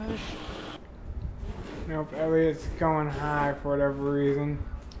garbage. Nope, Elliot's going high for whatever reason.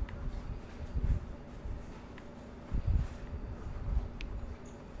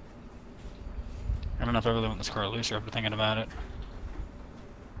 I don't know if I really want this car looser after thinking about it.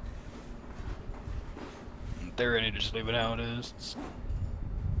 In theory, I need to just leave it how it is.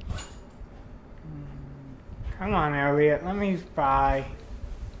 Come on, Elliot, let me by.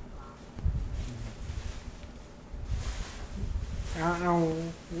 I don't know.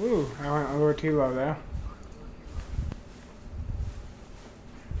 Woo, I went a little too low there.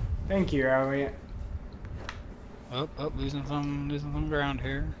 Thank you, Elliot. Oh, losing some ground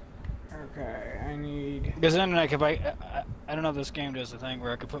here. Okay, I need... Because then, like, if I don't know if this game does the thing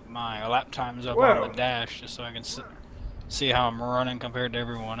where I could put my lap times up on the dash just so I can see how I'm running compared to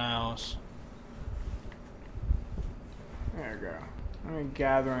everyone else. There we go. Let me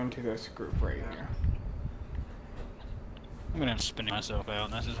gather into this group right here. I'm gonna end up spinning myself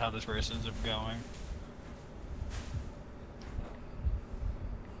out, and this is how this race ends up going.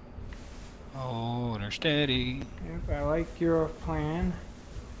 Oh, they're steady. Yep, I like your plan.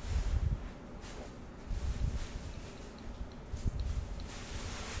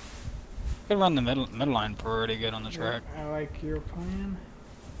 Could run the middle line pretty good on the track. Yep, I like your plan.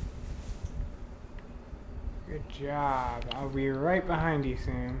 Good job. I'll be right behind you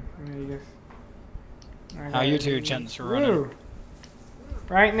soon. Let me just... How you two gents are running? Woo.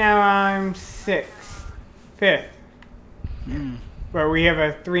 Right now I'm 6th. 5th. But we have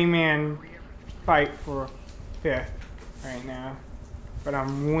a 3-man fight for 5th right now. But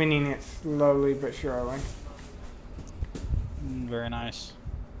I'm winning it slowly but surely. Very nice.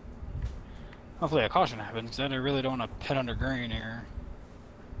 Hopefully a caution happens, because I really don't want to pit under green here.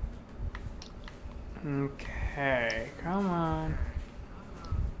 Okay, come on.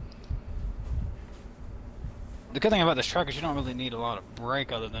 The good thing about this track is you don't really need a lot of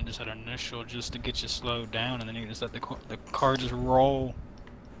brake other than just an initial just to get you slowed down, and then you just let the car just roll.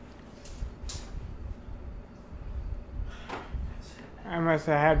 I must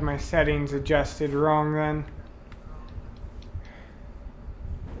have had my settings adjusted wrong then.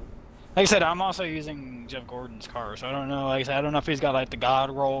 Like I said, I'm also using Jeff Gordon's car, so I don't know. Like I said, I don't know if he's got like the God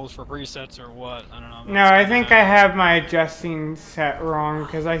rolls for presets or what. I don't know. No, I think I have my adjusting set wrong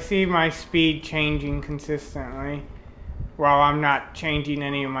because I see my speed changing consistently while I'm not changing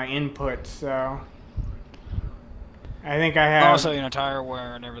any of my inputs. So I think I have. Also, you know, tire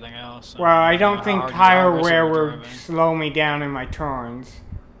wear and everything else. Well, I don't think tire wear will slow me down in my turns.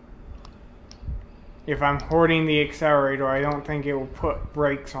 If I'm holding the accelerator, I don't think it will put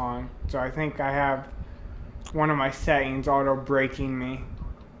brakes on. So I think I have one of my settings auto braking me.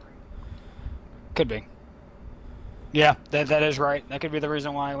 Could be. Yeah, that is right. That could be the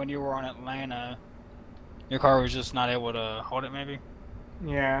reason why when you were on Atlanta, your car was just not able to hold it, maybe?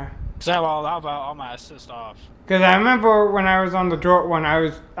 Yeah. Because I have all my assist off. Because I remember when I was on the dirt one,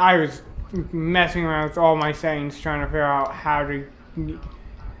 I was messing around with all my settings trying to figure out how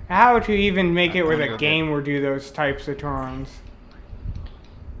to even make it where the game will do those types of turns.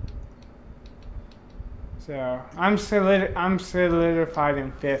 So I'm solidified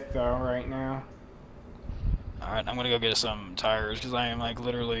in 5th though right now. All right, I'm gonna go get some tires because I am like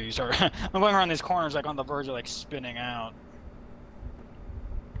literally I'm going around these corners like on the verge of like spinning out.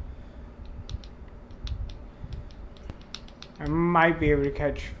 I might be able to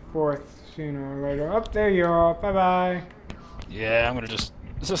catch 4th sooner or later. Up there you are. Bye bye. Yeah, I'm gonna just.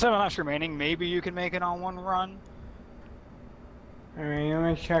 So 7 laps remaining. Maybe you can make it on one run. I mean,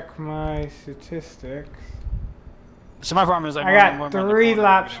 let me check my statistics. So my problem is I got 3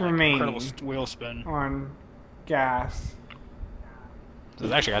 laps remaining. Incredible wheel spin on gas. So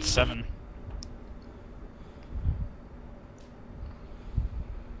it's actually got 7.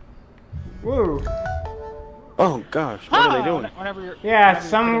 Woo! Oh gosh, what are they doing? Yeah, for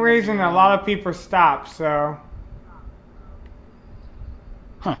some reason a lot of people stop. So.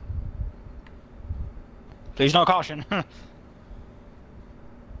 Huh. Please no caution.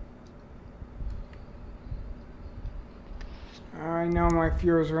 I know my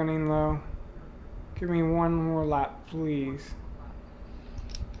fuel's running low. Give me one more lap, please.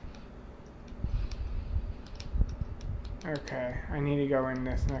 Okay, I need to go in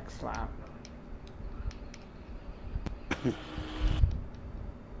this next lap.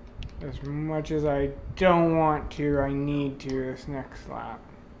 As much as I don't want to, I need to this next lap.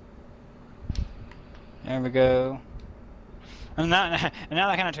 There we go. And that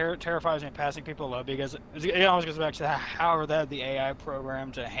kind of terrifies me passing people low, because it always goes back to how they have the AI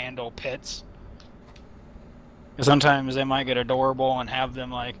program to handle pits. Sometimes they might get adorable and have them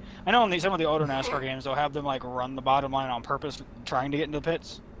like, I know in some of the older NASCAR games they'll have them like run the bottom line on purpose trying to get into the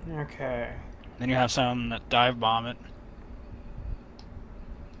pits. Okay. Then you have some that dive bomb it.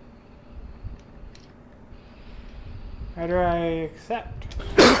 How do I accept?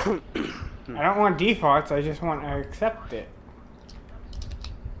 I don't want defaults, I just want to accept it.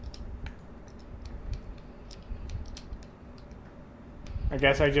 I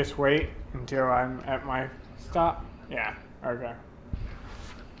guess I just wait until I'm at my stop? Yeah, okay.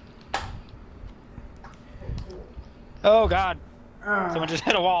 Oh god. Someone just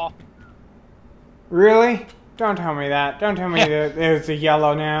hit a wall. Really? Don't tell me that. Don't tell me that there's a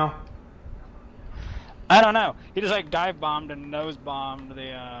yellow now. I don't know. He just like dive bombed and nose bombed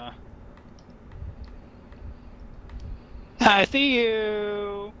the I see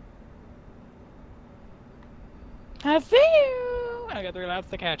you. I see you. I got 3 laps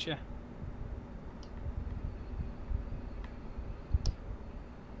to catch you.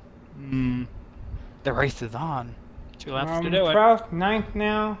 The race is on. 2 laps to do it. 12th, 9th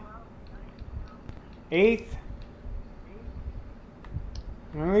now. 8th.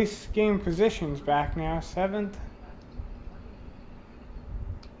 I'm at least getting positions back now. 7th.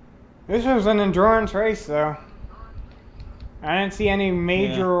 This was an endurance race, though. I didn't see any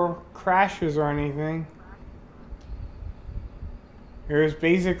major crashes or anything. It was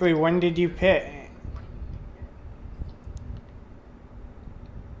basically, when did you pit?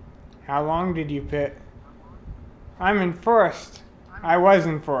 How long did you pit? I'm in first. I was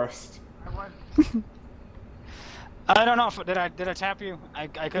in first. I don't know if did I tap you? I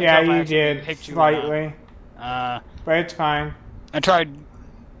couldn't Yeah, tell if I you actually did hit you slightly. But it's fine. I tried.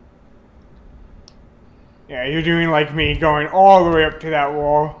 Yeah, you're doing like me, going all the way up to that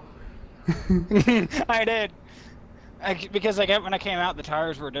wall. I did. Because like when I came out, the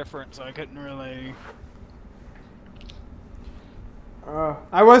tires were different, so I couldn't really.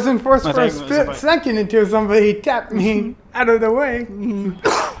 I was in first for a split second until somebody tapped me out of the way.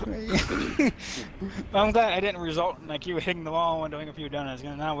 I'm glad I didn't result in like you hitting the wall and doing a few donuts,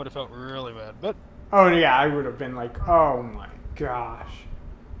 and that would have felt really bad. But oh yeah, I would have been like, oh my gosh.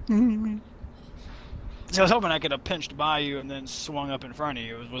 So I was hoping I could have pinched by you and then swung up in front of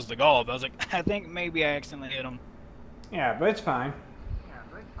you. Was the goal. But I was like, I think maybe I accidentally hit him. Yeah, but it's fine.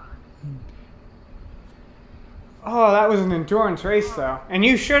 Oh, that was an endurance race, though. And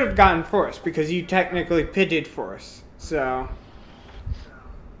you should have gotten first, because you technically pitted first. So.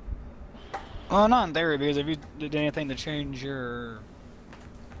 Well, not in theory, because if you did anything to change your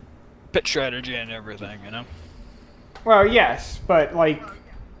pit strategy and everything, you know? Well, yes, but, like,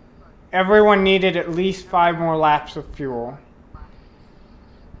 everyone needed at least 5 more laps of fuel.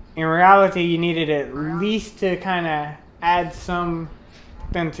 In reality, you needed at least to kind of add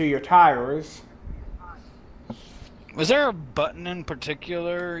something to your tires. Was there a button in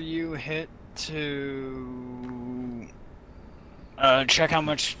particular you hit to check how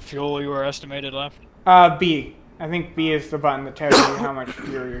much fuel you were estimated left? B. I think B is the button that tells you how much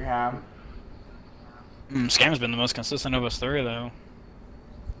fuel you have. Scam's been the most consistent of us 3, though.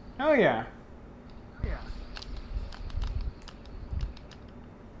 Oh, yeah.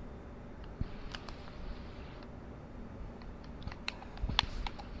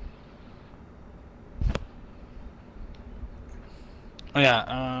 Oh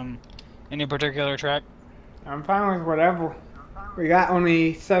yeah, any particular track? I'm fine with whatever. We got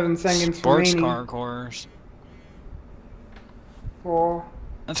only 7 seconds Sports remaining. car course. 4.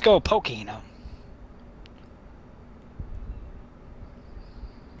 Let's go Pokino.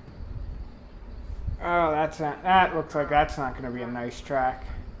 Oh, that looks like that's not going to be a nice track.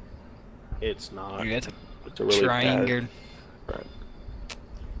 It's not. Yeah, it's a really triangle. bad track.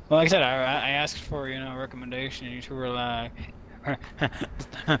 Well, like I said, I asked for, you know, a recommendation, and you two were like,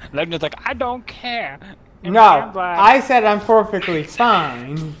 Legna's like, I don't care. And No, like, I said I'm perfectly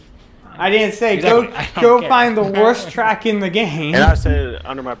fine. I didn't say Exactly, I go don't find the care. worst track in the game. And I said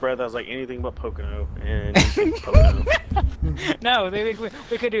under my breath, I was like, anything but Pocono. And he said Pocono. No, we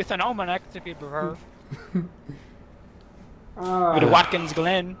could do Phenomenex if you prefer. Uh, With Watkins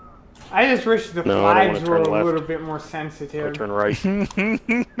Glen. I just wish the No, I don't flags wanna were turn a left. little bit more I sensitive. turn right.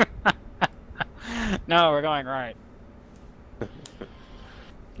 No, we're going right.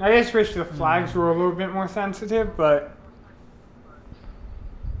 I just wish the flags were a little bit more sensitive, but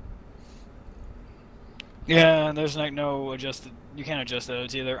Yeah, there's like no adjusted. You can't adjust it.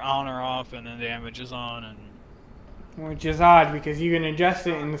 It's either on or off, and then damage is on. And which is odd because you can adjust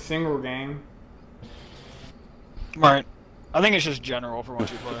it in the single game. right. I think it's just general for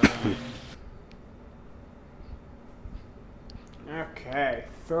once you play. Okay,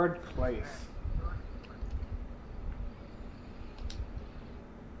 3rd place.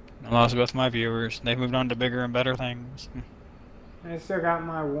 I lost both my viewers. They've moved on to bigger and better things. I still got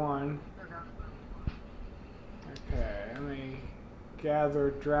my 1. Okay, let me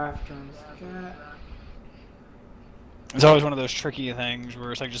gather draft on scat. It's always one of those tricky things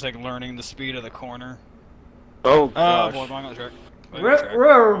where it's like just like learning the speed of the corner. Oh, Oh gosh. boy, going on the track.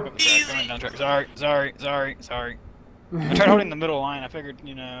 Whoa! Going down the track. Sorry. I tried holding the middle line. I figured,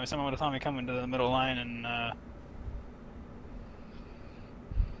 you know, someone would have thought me coming to the middle line and,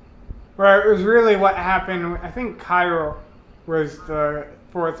 Well, it was really what happened. I think Cairo was the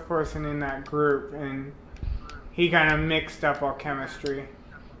 4th person in that group, and he kind of mixed up our chemistry.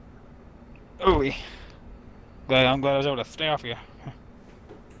 ooey. I'm glad I was able to stay off you.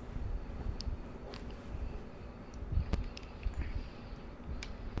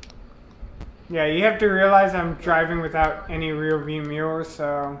 Yeah, you have to realize I'm driving without any rear view mirrors,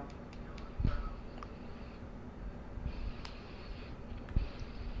 so...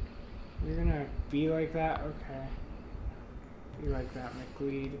 You're gonna be like that? Okay. Be like that,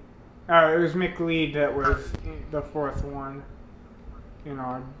 McLeod. Oh, it was McLeod that was the 4th one in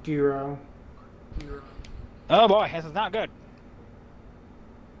our duo. Oh boy, this is not good.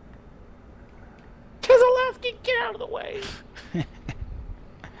 Keselowski, get out of the way!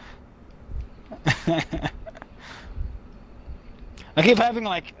 I keep having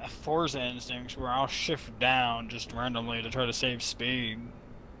like a Forza instincts where I'll shift down just randomly to try to save speed.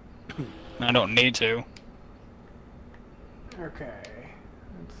 And I don't need to. Okay.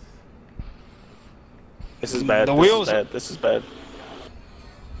 This is bad. The wheels. This is bad.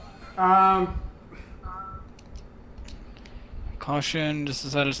 Caution, just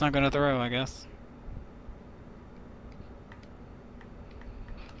decided it's not going to throw, I guess.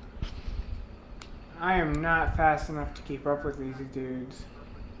 I am not fast enough to keep up with these dudes.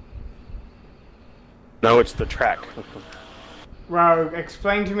 No, it's the track. Well,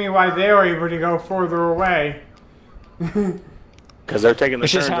 explain to me why they were able to go further away. Because they're taking the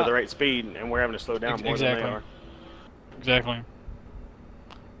It's just turns how- at the right speed, and we're having to slow down more than they are. Exactly.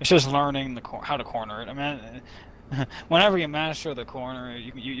 It's just learning how to corner it. I mean, whenever you master the corner,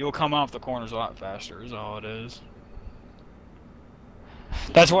 you'll come off the corners a lot faster. Is all it is.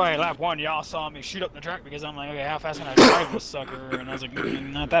 That's why lap 1, y'all saw me shoot up the track because I'm like, okay, how fast can I drive this sucker? And I was like,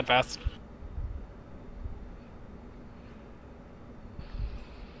 not that fast.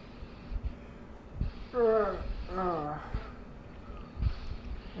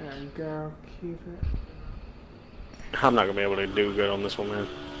 There we go. Keep it. I'm not going to be able to do good on this one, man.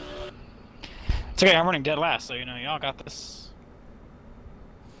 It's okay, I'm running dead last, so you know, y'all got this.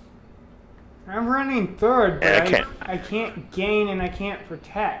 I'm running 3rd, but Yeah, I can't gain and I can't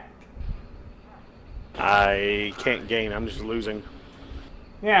protect. I can't gain. I'm just losing.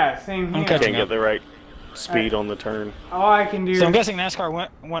 Yeah, same here. I'm Can't catching get up. the right speed on the turn. All I can do So I'm is... guessing NASCAR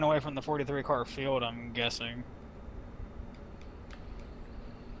went away from the 43 car field, I'm guessing.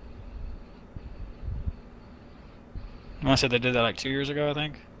 I said they did that like 2 years ago, I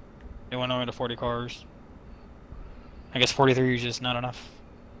think. They went away to 40 cars. I guess 43 is just not enough.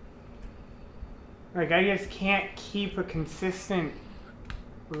 Like, I just can't keep a consistent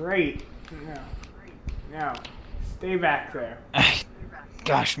rate. No. Stay back there.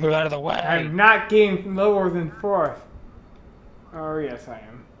 Gosh, move out of the way. I'm not getting lower than 4th. Oh, yes, I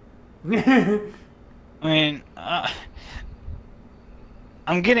am. I mean,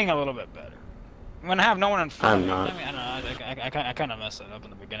 I'm getting a little bit better. When I have no one in front I'm of me, not. I mean, I don't know, I kind of messed it up in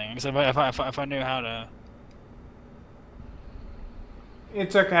the beginning. Because if I knew how to...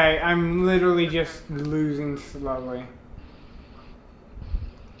 It's okay. I'm literally just losing slowly.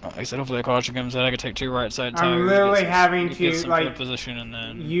 Like I said, hopefully the caution comes out. I could take 2 right side tires. I'm literally get some- having get to, some like, pit position and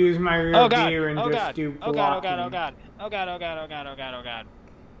then... use my rear Oh god! view and Oh just god! do Oh blocking. god! Oh god! Oh god! Oh god! Oh god! Oh god! Oh god! Oh god!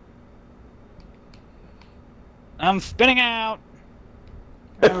 I'm spinning out.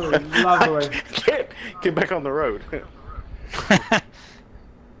 Oh, lovely. Get back on the road.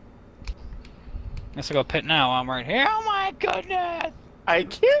 Guess I'll go pit now. I'm right here. Oh my goodness! I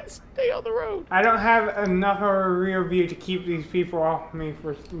can't stay on the road. I don't have enough of a rear view to keep these people off me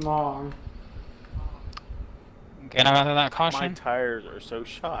for long. Okay, now after that My caution. tires are so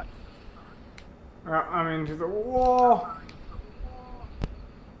shot. Well, I'm into the wall.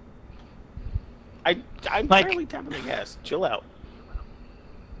 I'm Like- barely tapping the gas. Chill out.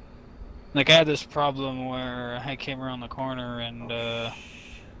 Like, I had this problem where I came around the corner and,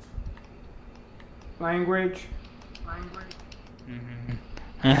 Language.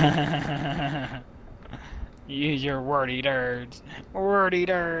 Use your wordy nerds. Wordy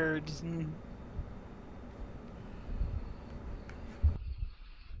nerds.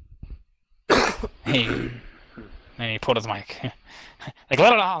 Hey. And he pulled his mic. Like,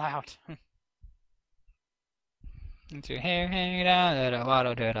 let it all out. Into hair hanging down at a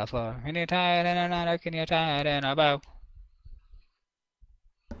waddle to the floor. Can you tie it in a knot or can you tie it in a bow?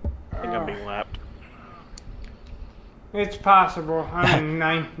 I think I'm being lapped. It's possible. I'm in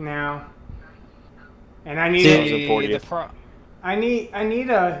ninth now. And I need I need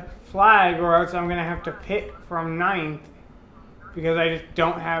a flag or else I'm gonna have to pit from ninth because I just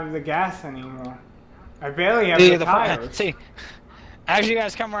don't have the gas anymore. I barely have the tires. See, as you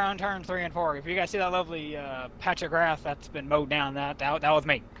guys come around turn 3 and 4, if you guys see that lovely patch of grass that's been mowed down, that was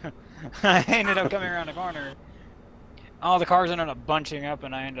me. I ended up coming around the corner. All the cars ended up bunching up,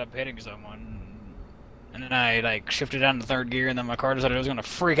 and I ended up hitting someone. And then I like shifted down to 3rd gear, and then my car decided it was gonna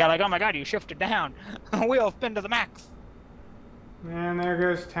freak out. Like, oh my god, you shifted down! Wheel spin to the max. Man, there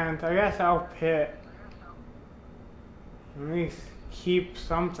goes 10th. I guess I'll pit. At least keep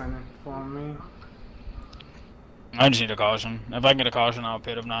something for me. I just need a caution. If I can get a caution, I'll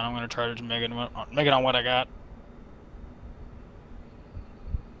pit. If not, I'm gonna try to just make it on what I got.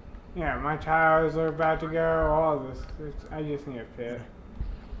 Yeah, my tires are about to go. All this. I just need a pit.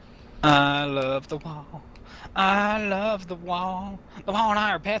 I love the wall. I love the wall. The wall and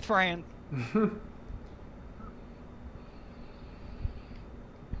I are best friends.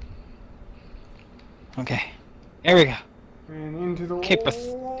 Okay, here we go. And into the Keep us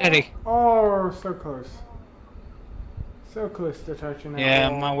steady. Oh, so close. So close to touching that Yeah,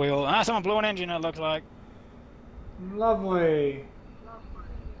 wall. my wheel. Ah, someone blew an engine, it looks like. Lovely.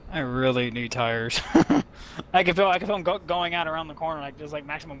 I really need tires. I can feel them going out around the corner, like just like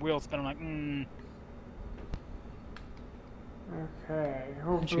maximum wheel spin. I'm like, Okay,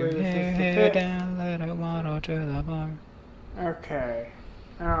 hopefully this is the pit. Down, let it waddle to the bar. Okay,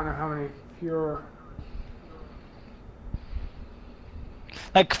 I don't know how many pure.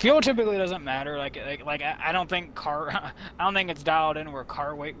 Like fuel typically doesn't matter. Like I don't think I don't think it's dialed in where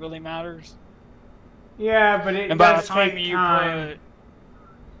car weight really matters. Yeah, but it and by does the time take you time. put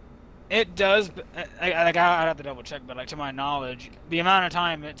it does. I'd have to double check, but like to my knowledge, the amount of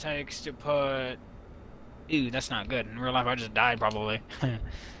time it takes to put. Ew, that's not good. In real life, I just died probably.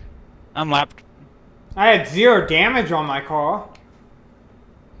 I'm lapped. I had 0 damage on my car.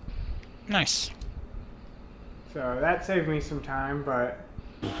 Nice. So that saved me some time, but.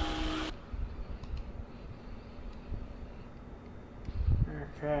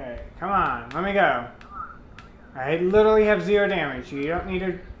 Okay, come on, let me go. I literally have 0 damage. You don't need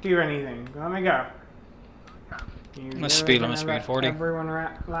to do anything. Let me go. Let's speed. 40. Everyone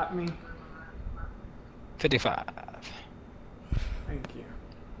lap me. 55. Thank you.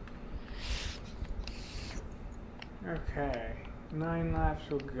 Okay, 9 laps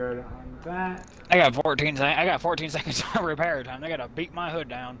were good on that. I got 14 seconds of repair time. They gotta beat my hood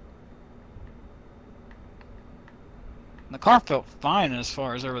down. The car felt fine as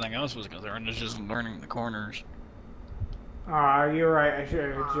far as everything else was concerned. It's just learning the corners. You're right. I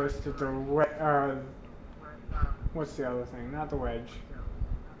should have adjusted the what's the other thing? Not the wedge.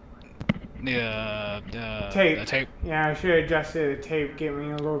 Tape. The tape. Yeah, I should have adjusted the tape, give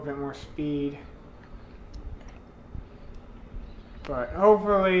me a little bit more speed. But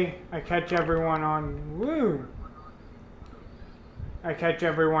hopefully, I catch everyone on. Woo! I catch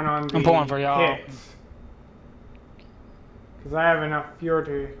everyone on the I'm pulling for y'all. hits. Because I have enough fuel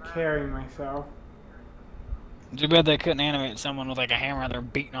to carry myself. Too bad they couldn't animate someone with like a hammer out there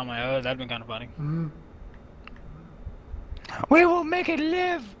beating on my hood. That'd been kind of funny. Mm-hmm. We will make it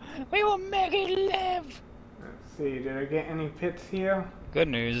live! We will make it live! Let's see, did I get any pits here? Good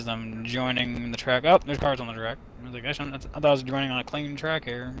news is I'm joining the track. Oh, there's cars on the track. I was like, I thought I was joining on a clean track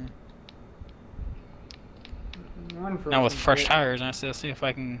here. Now with fresh tires, and I still see if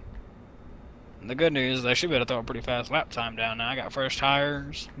I can. The good news is I should be able to throw a pretty fast lap time down now. I got fresh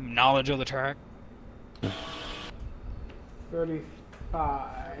tires, knowledge of the track.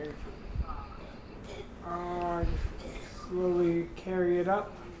 35. Oh, just slowly carry it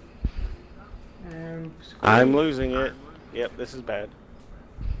up. And I'm losing it. Yep, this is bad.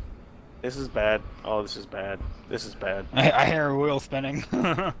 This is bad. Oh, this is bad. This is bad. I hear a wheel spinning.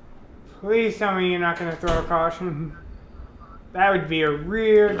 Please tell me you're not going to throw a caution. That would be a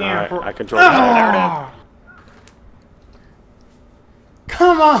real damn... I control that.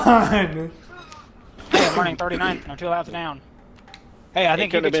 Come on! Hey, I'm running 39. I'm 2 laps down. Hey, I It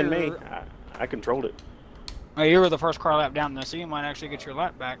think you could have get been your... me. I controlled it. Oh, you were the first car lap down there, so you might actually get your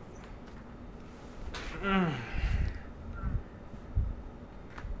lap back.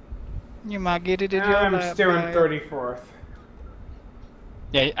 You might get it in your lap I'm still in back. 34th.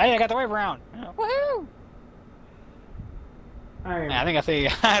 Yeah, hey, I got the wave around. Woohoo! I think I see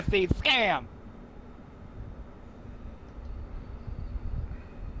scam.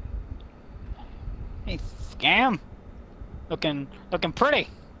 Hey, scam. Looking pretty.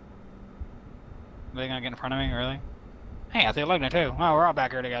 Are they gonna get in front of me, really? Hey, I see Lugna too. Oh, we're all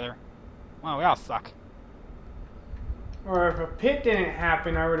back here together. Wow, we all suck. Or if a pit didn't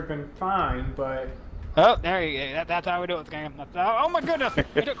happen, I would have been fine, but... Oh, there you go. That's how we do it, scam. That's how, oh my goodness!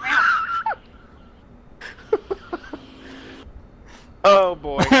 You took me out. Oh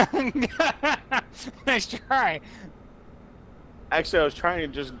boy. Nice try. Actually, I was trying to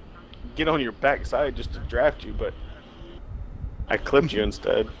just get on your backside just to draft you, but I clipped you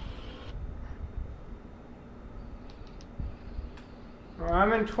instead. Well,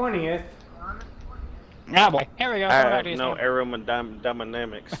 I'm in 20th. Yeah, boy. Here we go. I have no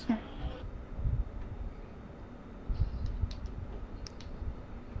aerodynamics.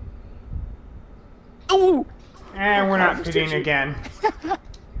 Ooh! And we're not pitting again.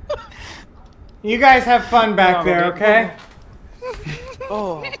 You guys have fun back there, okay?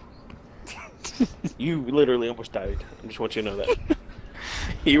 Oh. You literally almost died. I just want you to know that.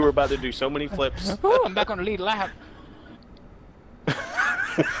 You were about to do so many flips. Ooh, I'm back on the lead lap.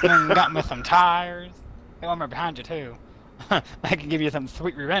 And got me some tires. Hey, I'm right behind you too. I can give you some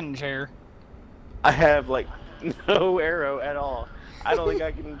sweet revenge here. I have like no arrow at all. I don't think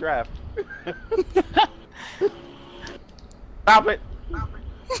I can draft. Stop it!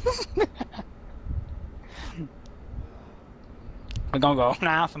 We're gonna go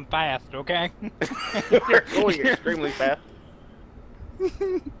nice and fast, okay? We're going extremely fast.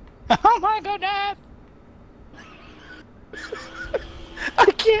 Oh my goodness! I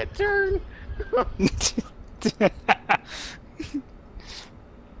can't turn. It's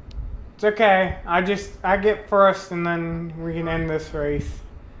okay. I get first and then we can end this race.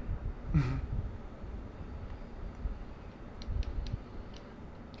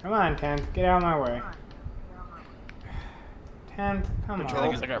 Come on, 10th. Get out of my way. 10th, come I on.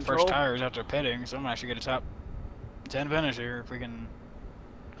 think it's like our first tires after pitting, so I'm actually get a top 10 finish here if we can.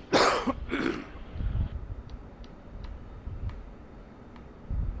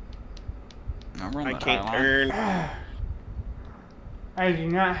 I can't turn. I do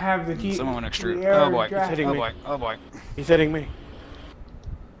not have the G. Someone went extrude. Oh boy. He's hitting Oh me. boy. Oh boy. He's hitting me.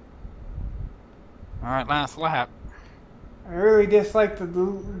 Alright, last lap. I really dislike the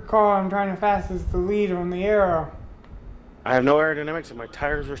car I'm trying to fastest the lead on the arrow. I have no aerodynamics and my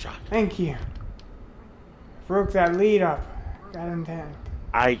tires are shot. Thank you. Broke that lead up. Got in 10th.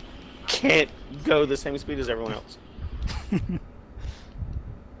 I can't go the same speed as everyone else.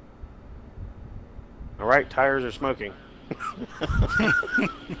 Alright, tires are smoking.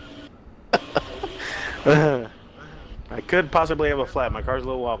 I could possibly have a flat. My car's a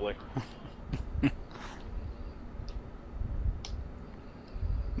little wobbly.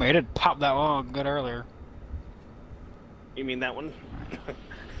 We did pop that wall good earlier. You mean that one?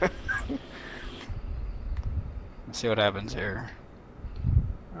 Let's see what happens here.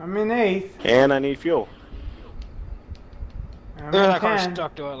 I'm in 8th. And I need fuel. I'm There, in that car 10.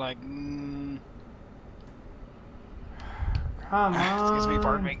 stuck to it like. Come on. Excuse me,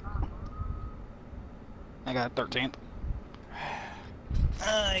 pardon me. I got 13th.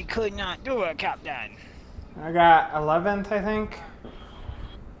 I could not do it, Captain. I got 11th, I think.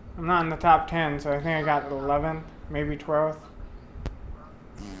 I'm not in the top 10, so I think I got 11th, maybe 12th.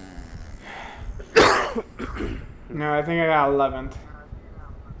 No, I think I got 11th.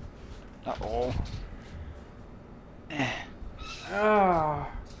 Uh-oh. Oh.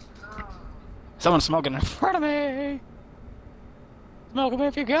 Someone's smoking in front of me. Smoke him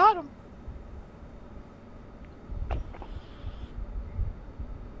if you got him.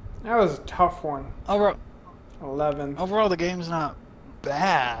 That was a tough one. Overall, 11th. the game's not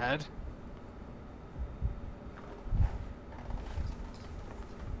bad.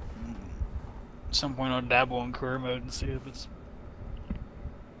 At some point I'll dabble in career mode and see if it's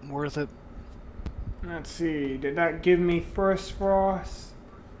worth it. Let's see, did that give me first for us?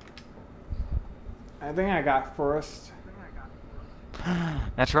 I think I got first.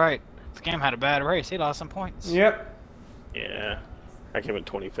 That's right. Scam had a bad race. He lost some points. Yep. Yeah. I came in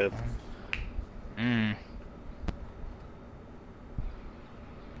 25th. Yeah,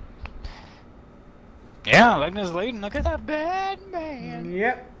 Legna's leading. Look at that bad man.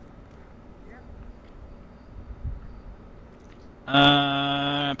 Yep.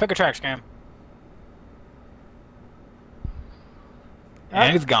 Pick a track scam.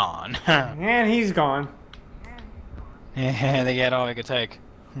 And he's gone. And he's gone. Yeah, they get all he could take.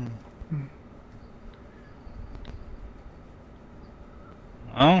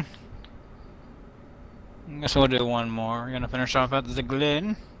 Well, I guess we'll do one more. We're gonna finish off at the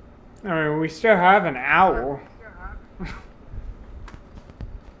Glen. I mean, we still have an owl.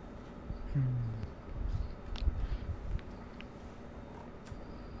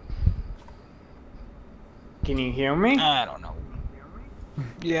 Can you hear me? I don't know.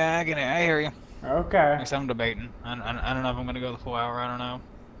 Yeah, I hear you. Okay. Guess I'm debating. I don't know if I'm gonna go the full hour. I don't know.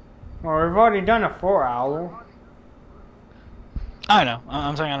 Well, we've already done a 4 hour. I know.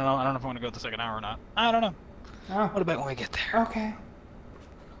 I'm saying I don't know. I don't know if I'm gonna go the second hour or not. I don't know. Oh. What about when we get there? Okay.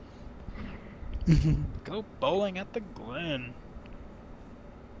 Go bowling at the Glen.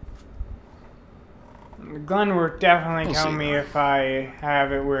 Glenn will definitely We'll tell see. me if I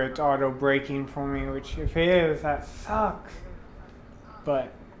have it where it's auto braking for me, which if it is, that sucks.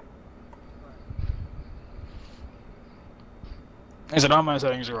 But I said all my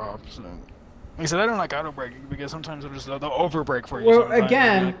settings are off. So. I said I don't like auto braking because sometimes they'll over brake for you. Well, sometimes.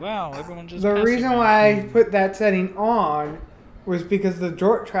 again, Like, wow, everyone just the passed reason me. why I put that setting on was because the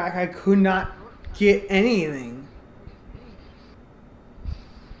dirt track I could not get anything.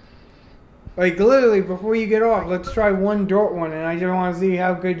 Like literally before you get off, let's try one dirt one, and I just want to see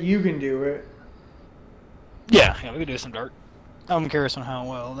how good you can do it. Yeah, we could do some dirt. I'm curious on how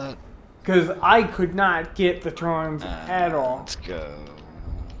well that. Because I could not get the turns at all. Let's go.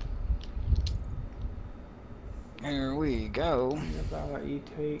 Here we go. I'll let you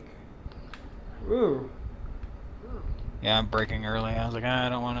take. Ooh. Yeah, I'm braking early. I was like, I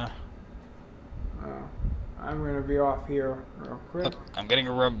don't want to. Oh, I'm gonna be off here real quick. I'm getting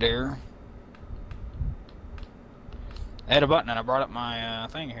a rub there. I had a button and I brought up my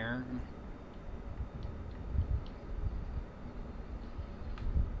thing here.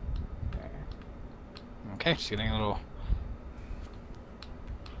 Okay, she's getting a little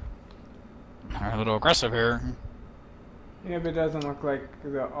aggressive here. Yeah, but it doesn't look like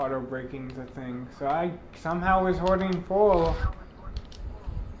the auto braking's a thing. So I somehow was holding full.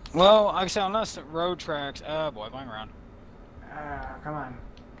 Well, like I said, unless the road tracks. Oh boy, going around. Come on.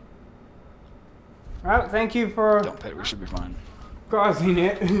 Well, thank you for Don't pit. We should be fine. causing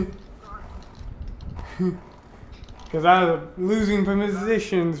it. Because I was losing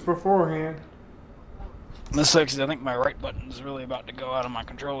positions beforehand. This sucks. I think my right button's really about to go out of my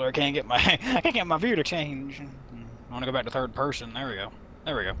controller. I can't get my view to change. I want to go back to third person. There we go.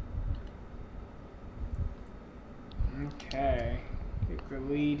 There we go. Okay. Take the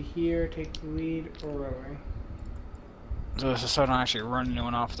lead here. Take the lead early. So this is so I don't actually run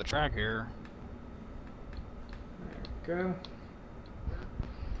anyone off the track here. There we go.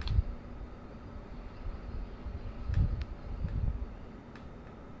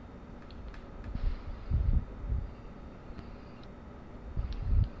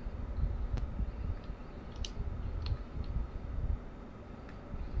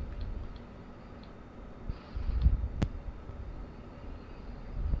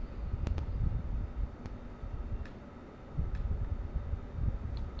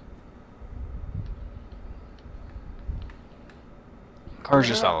 Car's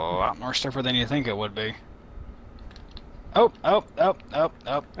just a lot more stiffer than you think it would be. Oh.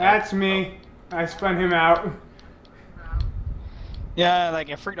 That's me. I spun him out. Yeah, like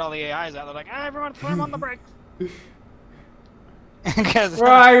it freaked all the AIs out. They're like, everyone slam on the brakes. Because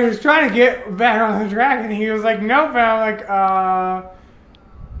Well, I was trying to get back on the track, and he was like, nope. And I'm like,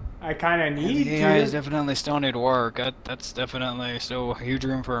 I kind of need the AIs to. definitely still need work. That's definitely still huge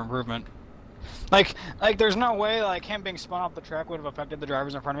room for improvement. Like there's no way like him being spun off the track would have affected the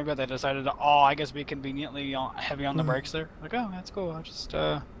drivers in front of me, but they decided to, I guess, be conveniently heavy on the brakes there. Like, oh, that's cool. I'll just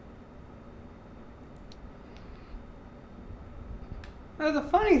Now, the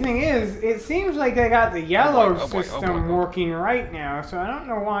funny thing is, it seems like they got the yellow system working right now, so I don't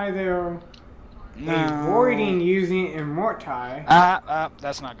know why they're avoiding using Immorti.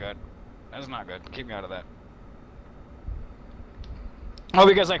 That's not good. That's not good. Keep me out of that. Oh,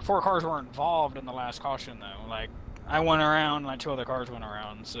 because like 4 cars were involved in the last caution though. Like I went around, and like 2 other cars went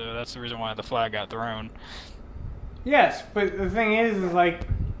around, so that's the reason why the flag got thrown. Yes, but the thing is like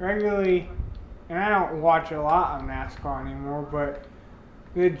regularly, and I don't watch a lot of NASCAR anymore, but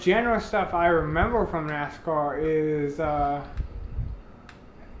the general stuff I remember from NASCAR is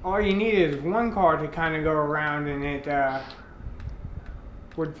all you need is one car to kind of go around, and it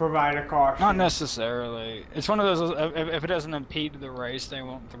would provide a caution. Not necessarily. It's one of those. If it doesn't impede the race, they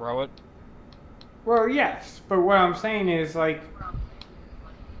won't throw it. Well, yes, but what I'm saying is, like...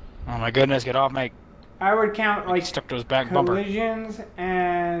 Oh my goodness, get off, mate. I would count, like, Stuck to his back bumper. collisions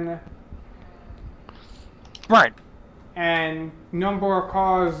and... Right. And number of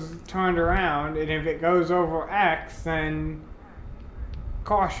cars turned around, and if it goes over X, then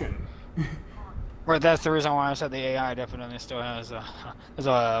caution. Right, that's the reason why I said the AI definitely still has there's a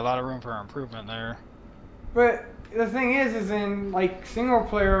lot of room for improvement there. But the thing is in, like, single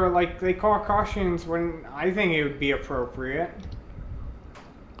player, like, they call cautions when I think it would be appropriate.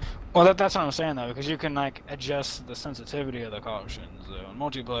 Well, that's what I'm saying, though, because you can, like, adjust the sensitivity of the cautions. In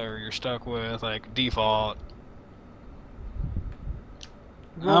multiplayer, you're stuck with, like, default.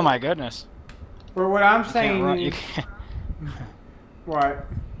 Well, oh my goodness. But what I'm saying you can't. What?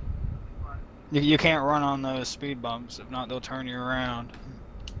 You can't run on those speed bumps. If not, they'll turn you around.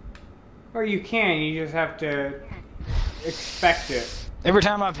 Well, you can. You just have to expect it. Every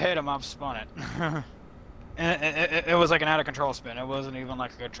time I've hit them, I've spun it. And it was like an out-of-control spin. It wasn't even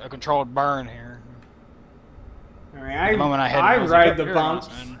like a controlled burn here. I mean, I ride the bumps.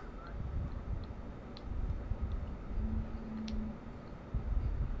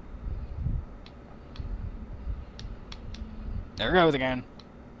 There it goes again.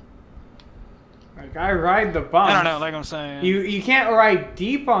 Like, I ride the bumps. I don't know, like I'm saying. You can't ride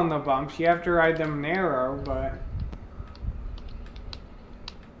deep on the bumps. You have to ride them narrow, but...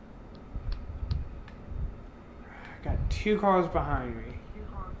 I got 2 cars behind me.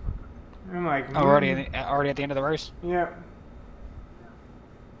 I'm like... Oh, already at the end of the race? Yep.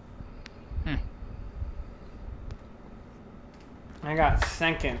 I got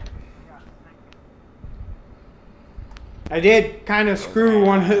second. I did kind of screw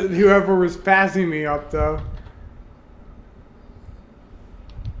whoever was passing me up, though.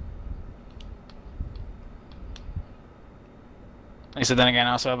 Like I said, then again,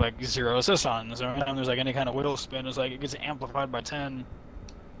 I also have like 0 assists on, so anytime there's like any kind of wheel spin, it's like it gets amplified by 10.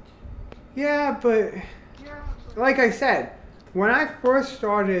 Yeah, but like I said, when I first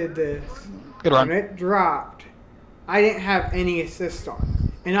started this, when it dropped, I didn't have any assist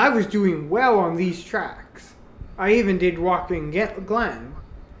on, and I was doing well on these tracks. I even did Walking Glen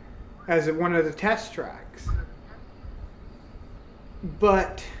as one of the test tracks.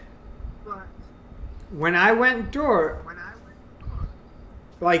 But when I went dirt,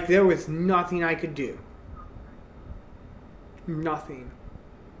 like, there was nothing I could do. Nothing.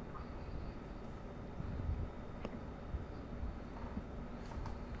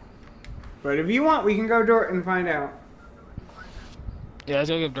 But if you want, we can go dirt and find out. Yeah,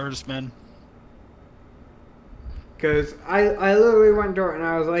 let's go give dirt a spin. Because I literally went dirt and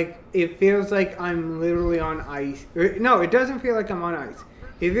I was like, it feels like I'm literally on ice. No, it doesn't feel like I'm on ice.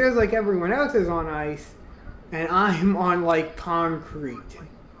 It feels like everyone else is on ice and I'm on, like, concrete.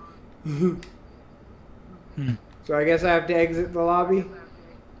 So I guess I have to exit the lobby?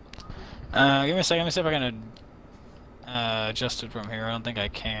 Give me a second. Let me see if I can adjust it from here. I don't think I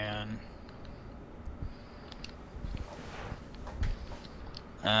can.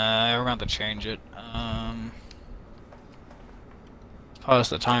 We're going to have to change it.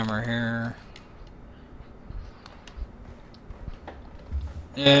 Pause the timer here.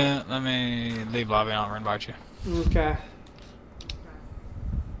 Yeah, let me leave lobby and I'll invite you. Okay.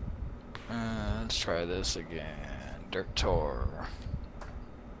 Let's try this again. Dirt Tour.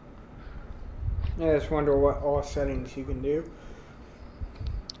 I just wonder what all settings you can do.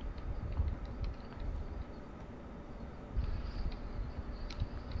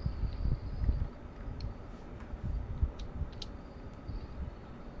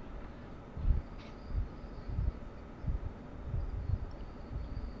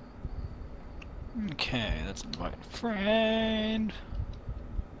 Okay, let's invite friend.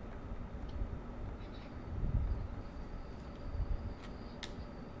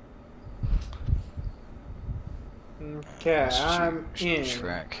 Okay, I'm in.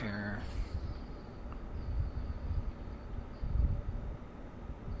 Track here.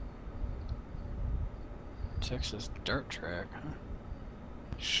 Texas dirt track, huh?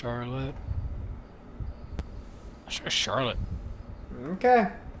 Charlotte. Charlotte. Okay.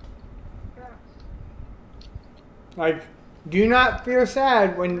 Like, do not feel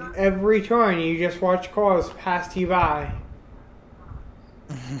sad when every turn you just watch cars pass you by.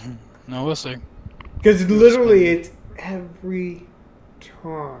 No, we'll see. Because literally it's every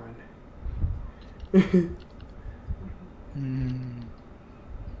turn. And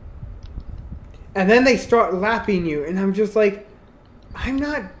then they start lapping you, and I'm just like, I'm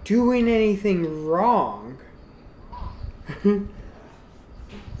not doing anything wrong.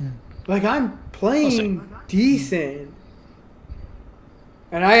 Like, I'm playing decent.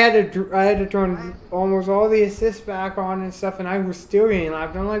 And I had to turn almost all the assists back on and stuff, and I was still getting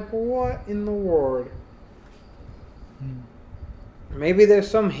lapped. I'm like, what in the world? Maybe there's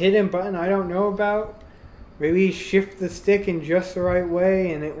some hidden button I don't know about. Maybe shift the stick in just the right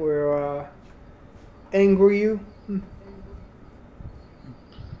way and it will anger you.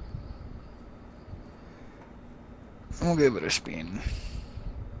 We'll give it a spin.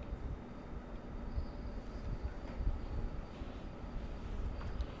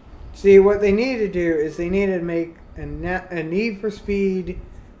 See, what they need to do is they need to make a Need for Speed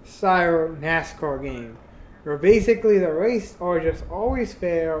style NASCAR game. Where basically the races are just always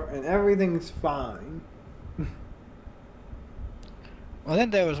fair and everything's fine. Well, I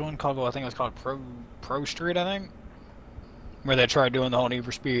think there was one called, I think it was called Pro Street, I think. Where they tried doing the whole Need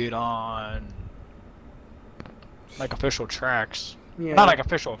for Speed on, like, official tracks. Yeah. Not like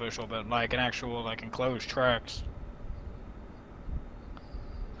official, but like an actual, like, enclosed tracks.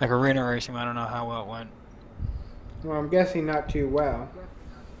 Like arena racing, I don't know how well it went. Well, I'm guessing not too well.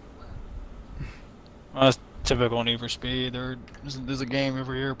 Well, that's typical Need for Speed. There's a game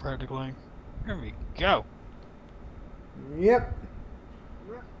every year, practically. There we go. Yep.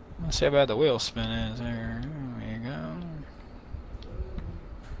 Let's see how bad the wheel spin is there. There you go.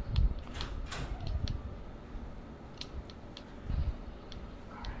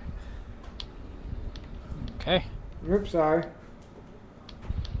 Okay. Oops, sorry.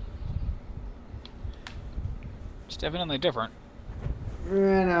 It's definitely different.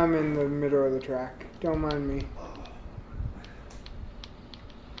 And I'm in the middle of the track. Don't mind me.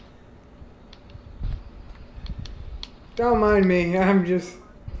 Don't mind me. I'm just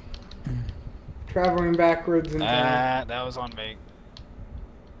traveling backwards in time. That was on me.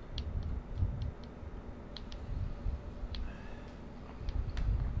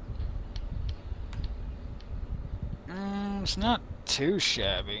 It's not too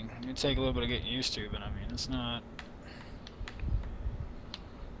shabby. It take a little bit to get used to, but I mean, it's not.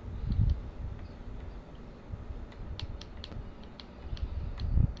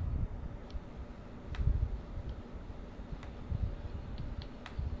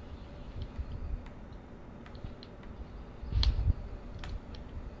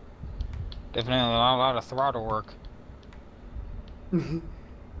 Definitely a lot of throttle work.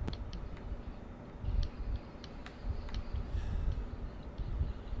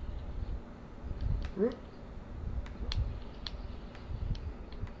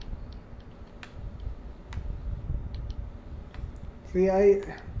 See,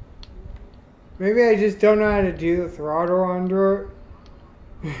 maybe I just don't know how to do the throttle under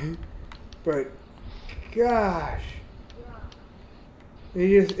it. But gosh,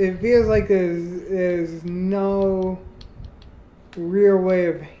 it feels like there's no real way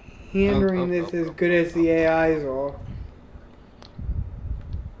of handling this as good as the AIs are.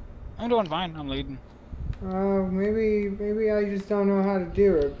 I'm doing fine. I'm leading. Maybe I just don't know how to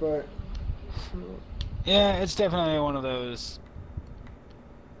do it, but yeah, it's definitely one of those.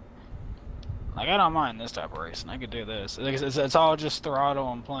 Like, I don't mind this type of racing. I could do this. It's all just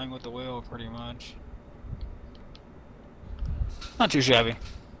throttle and playing with the wheel, pretty much. Not too shabby.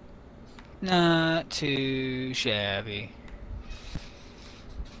 Not too shabby.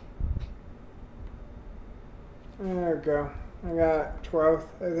 There we go. I got 12th,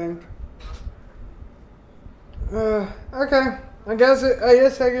 I think. Okay. I guess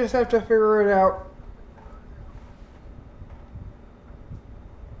I just have to figure it out.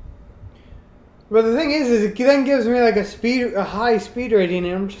 But the thing is it then gives me like a high speed rating,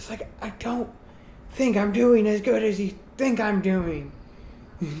 and I'm just like, I don't think I'm doing as good as you think I'm doing.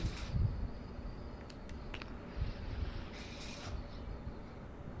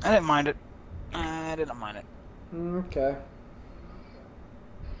 I didn't mind it. I didn't mind it. Okay.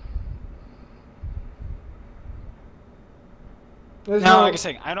 Now, like I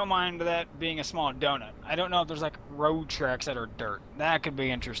say, I don't mind that being a small donut. I don't know if there's like road tracks that are dirt. That could be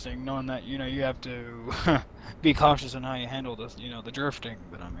interesting, knowing that you have to be cautious on how you handle the the drifting.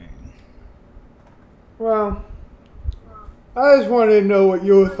 But I mean, well, I just wanted to know what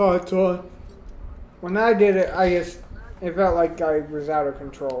your thoughts are. When I did it, it felt like I was out of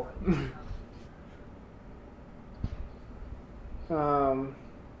control. So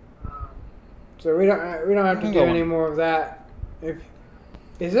we don't have to do any more of that.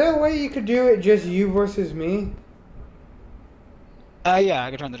 Is there a way you could do it just you versus me? Yeah,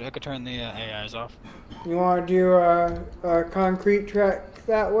 I could turn the AIs off. You want to do a concrete track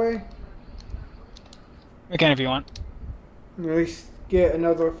that way? We can if you want. At least get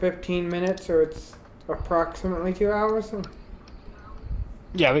another 15 minutes, or it's approximately 2 hours.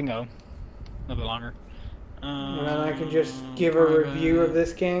 Yeah, we can go a little bit longer. And then I can just give a review of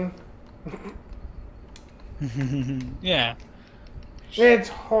this game. Yeah. It's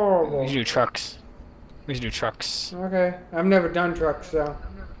horrible. We should do trucks. We should do trucks. Okay. I've never done trucks, though.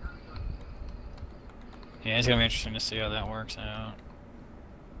 Yeah, it's gonna be interesting to see how that works out.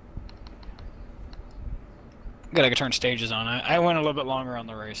 Gotta turn stages on. I went a little bit longer on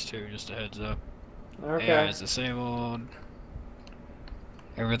the race too, just a heads up. Okay. AI is disabled.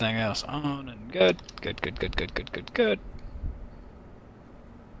 Everything else on and good. Good.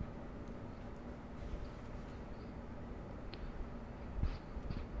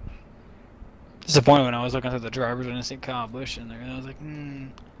 Disappointed when I was looking through the drivers and I didn't see Kyle Busch in there. And I was like,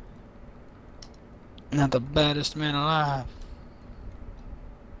 not the baddest man alive.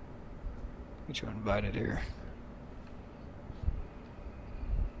 Get you invited here.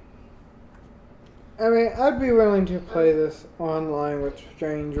 I mean, I'd be willing to play this online with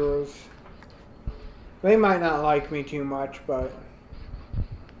strangers. They might not like me too much, but...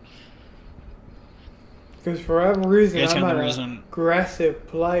 Because for whatever reason, Yeah, I'm an aggressive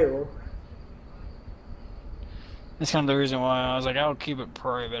player. That's kind of the reason why I was like, I'll keep it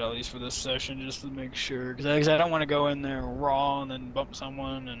private, at least for this session, just to make sure. Because I don't want to go in there raw and then bump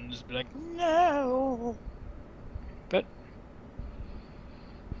someone and just be like, no. But...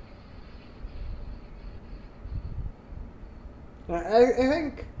 I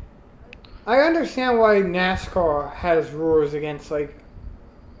think... I understand why NASCAR has rules against, like,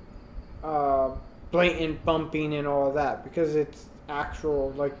 blatant bumping and all that. Because it's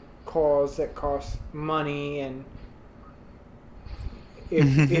actual, like, cars that cost money and...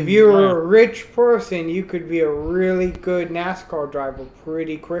 If you were a rich person, you could be a really good NASCAR driver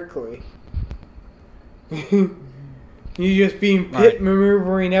pretty quickly. You just be pit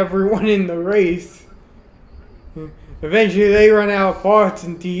maneuvering everyone in the race. Eventually, they run out of parts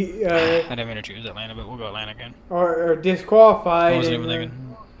and I didn't mean to choose Atlanta, but we'll go Atlanta again. Or disqualified. I wasn't even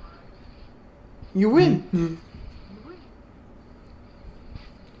thinking. You win.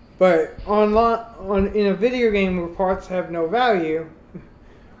 But in a video game where parts have no value,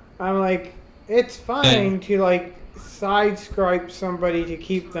 I'm like, it's fine to like side swipe somebody to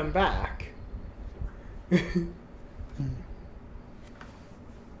keep them back.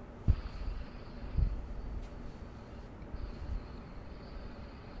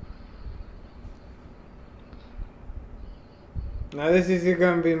 Now this is either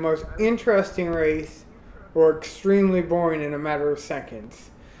going to be the most interesting race or extremely boring in a matter of seconds.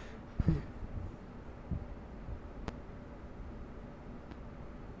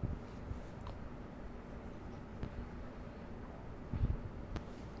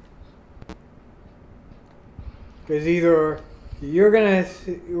 Because either we're gonna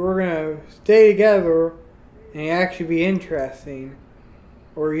stay together and actually be interesting,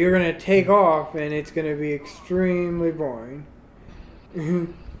 or you're gonna take off and it's gonna be extremely boring.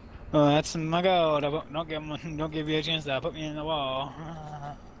 Oh, that's my goal. Don't give you a chance to put me in the wall.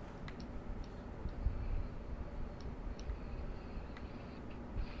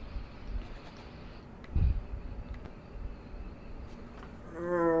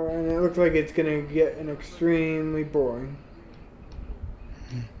 And it looks like it's gonna get an extremely boring.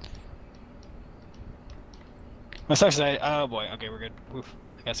 Especially, oh boy, okay, we're good. Oof,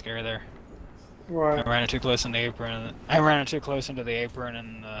 I got scared there. What? I ran it too close in the apron. I ran it too close into the apron,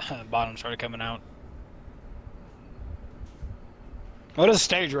 and the bottom started coming out. What is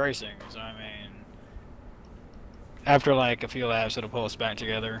stage racing? So I mean, after like a few laps, it'll pull us back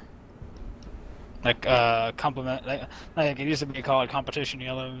together. Like like it used to be called competition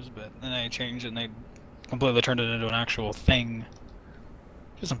yellows, but then they changed it and they completely turned it into an actual thing.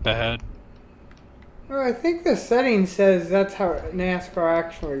 Which isn't bad. Well, I think the setting says that's how NASCAR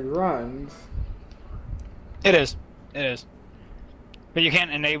actually runs. It is. It is. But you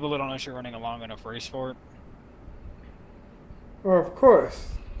can't enable it unless you're running a long enough race for it. Well, of course.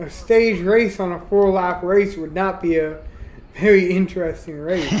 A stage race on a 4-lap race would not be a very interesting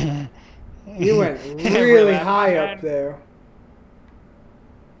race. You went really high up there.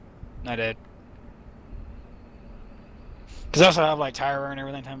 I did. Because I also have like tire wear and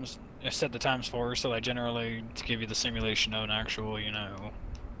everything times I set the times for, so like generally to give you the simulation of an actual, you know,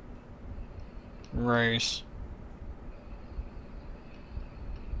 race.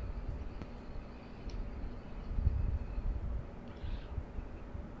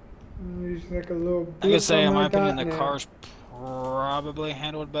 There's like a little. I could say, in my opinion, the car's probably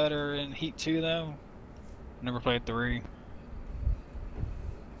handled better in Heat 2, though. Never played 3.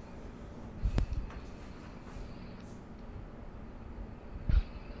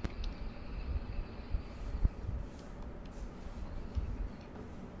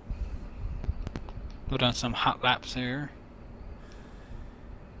 Put on some hot laps here.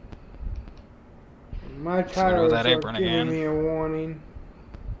 My tires are giving again. me a warning.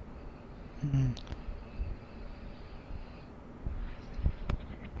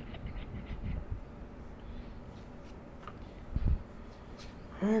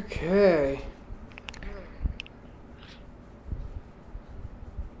 Okay.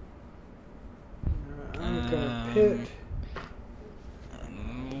 I'm gonna pit.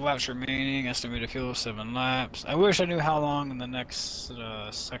 Laps remaining, estimated fuel 7 laps. I wish I knew how long the next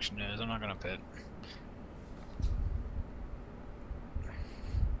section is. I'm not gonna pit.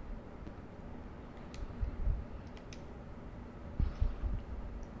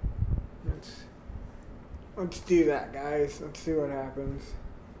 Let's do that, guys. Let's see what happens.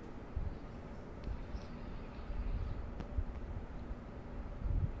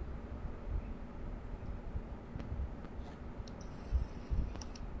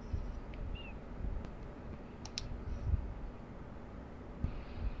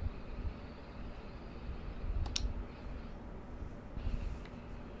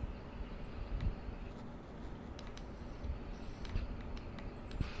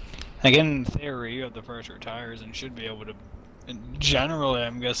 Again, in theory, you have the fresher tires and should be able to, generally,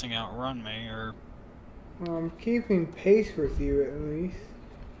 I'm guessing, outrun me, or... Well, I'm keeping pace with you, at least.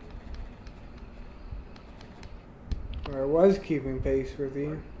 Or I was keeping pace with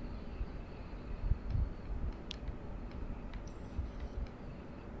you.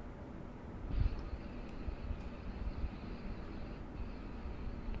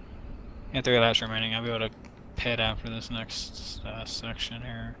 Yeah, 3 laps remaining. I'll be able to pit after this next section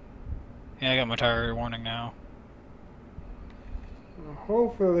here. Yeah, I got my tire warning now. Well,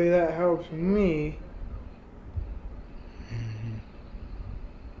 hopefully that helps me.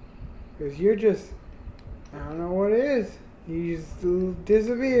 Because you're just... I don't know what it is. You just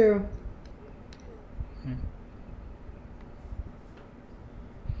disappear.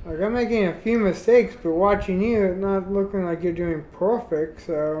 Like, I'm making a few mistakes, but watching you, it's not looking like you're doing perfect,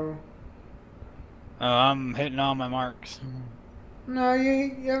 so... Oh, I'm hitting all my marks. No,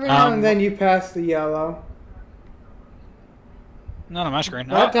 every now and then you pass the yellow. Not on my screen.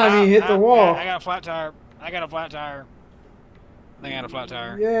 That time you hit the wall. I got a flat tire. I got a flat tire. I think I got a flat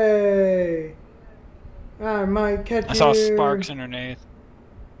tire. Yay! I might catch you. I saw sparks underneath.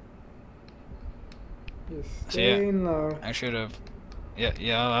 Just staying low. I should have.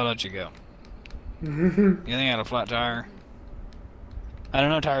 Yeah, I'll let you go. You think I got a flat tire? I don't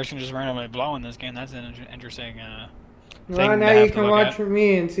know, tires can just randomly blow in this game. That's an interesting thing. Well, now you can watch with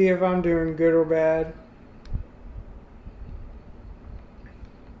me and see if I'm doing good or bad.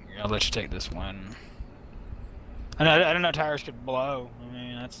 I'll let you take this one. I don't know tires could blow. I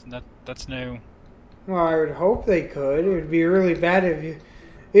mean, that's new. Well, I would hope they could. It would be really bad if you...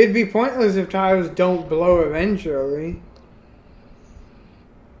 It'd be pointless if tires don't blow eventually.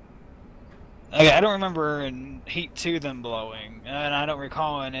 Okay, I don't remember in Heat 2 them blowing, and I don't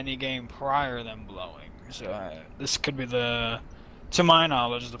recall in any game prior them blowing. So this could be to my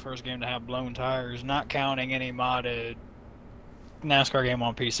knowledge, the first game to have blown tires, not counting any modded NASCAR game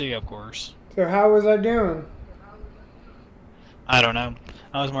on PC, of course. So how was I doing? I don't know.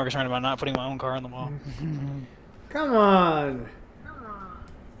 I was more concerned about not putting my own car on the wall. Come on.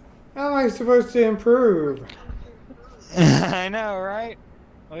 How am I supposed to improve? I know, right?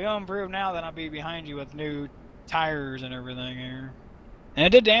 Well, you'll improve now, then I'll be behind you with new tires and everything here. And it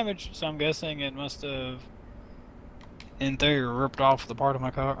did damage, so I'm guessing it must have, in theory, ripped off the part of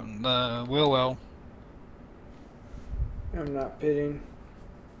my car, the wheel well. I'm not pitting.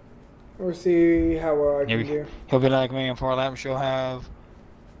 We'll see how well I can do. He'll be like me in 4 laps. You'll have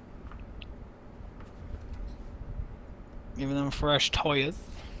giving them fresh toys.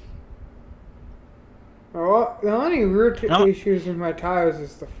 Well, the only real issues with my tires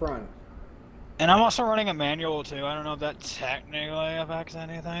is the front. And I'm also running a manual too. I don't know if that technically affects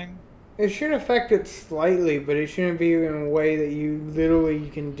anything. It should affect it slightly, but it shouldn't be in a way that you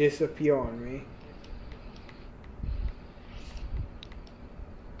can disappear on me.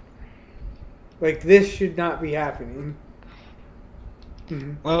 Like, this should not be happening.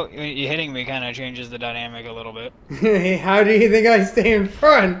 Well, you hitting me kind of changes the dynamic a little bit. Hey, how do you think I stay in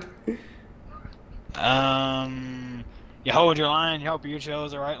front? You hold your line, you hope you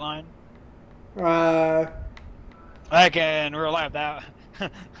chose the right line. Like in real life, that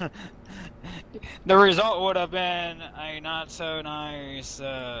the result would have been a not so nice,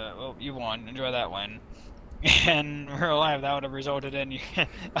 well, you won, enjoy that win. In real life, that would have resulted in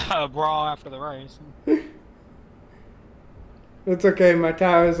a brawl after the race. It's okay, my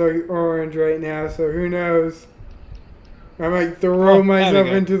tires are orange right now, so who knows? I might throw myself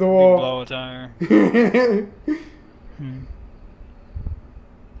into the wall. Blow a tire.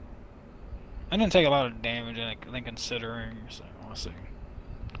 I didn't take a lot of damage, I think, considering, so we'll see.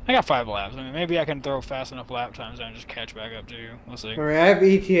 I got 5 laps. I mean, maybe I can throw fast enough lap times and just catch back up to you. We'll see. I mean, I have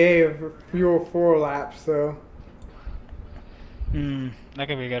ETA of fuel 4 laps, so. That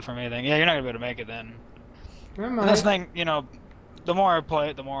could be good for me then. Yeah, you're not gonna be able to make it then. I might. That's the thing, you know, the more I play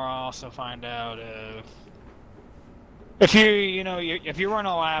it, the more I also find out if you run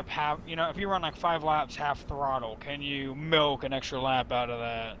a lap if you run like 5 laps half throttle, can you milk an extra lap out of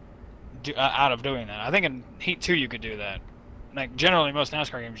that? Out of doing that. I think in Heat 2 you could do that. Like, generally, most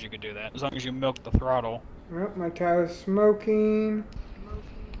NASCAR games you could do that, as long as you milk the throttle. Well, my tire's smoking.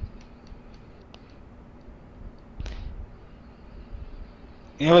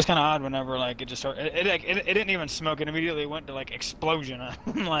 You know, it was kind of odd whenever, like, it just started... It didn't even smoke, it immediately went to, like, explosion.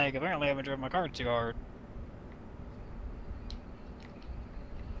 I'm like, apparently I haven't driven my car too hard.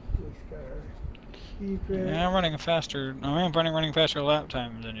 Yeah, I'm running faster lap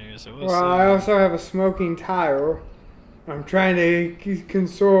time than you, so we'll see. I also have a smoking tire. I'm trying to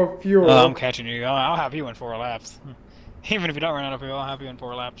conserve fuel. Oh, I'm catching you. I'll have you in 4 laps. Even if you don't run out of fuel, I'll have you in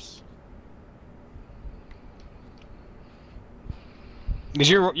 4 laps. Because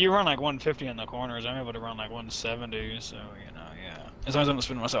you run like 150 in the corners, I'm able to run like 170, so, you know, yeah. As long as I don't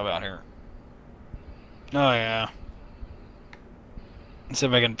spin myself out here. Oh, yeah. Let's see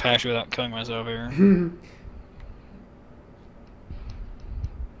if I can pass you without killing myself here.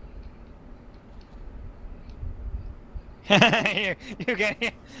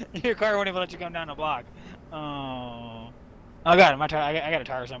 Your car won't even let you come down the block. Oh, I got it. My tire. I got a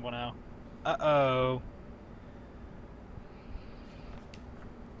tire symbol now. Uh-oh.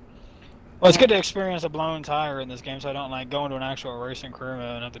 Well, it's good to experience a blown tire in this game, so I don't like go into an actual racing career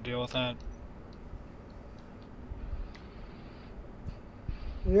mode and have to deal with that.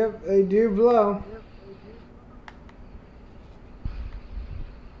 Yep, they do blow.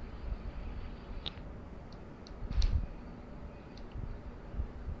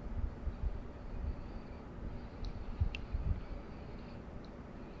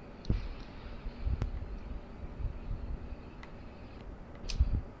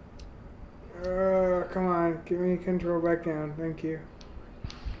 Come on, give me control back down. Thank you.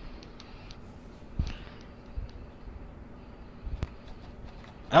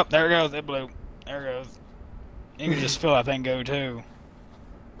 Oh, there it goes. It blew. There it goes. You can just feel that thing go too.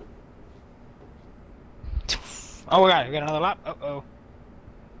 Oh, we got another lap. Uh-oh.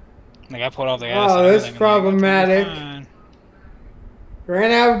 I think I pulled off the gas. Oh, that's problematic.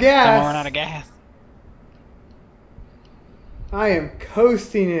 Ran out of gas. Someone ran out of gas. I am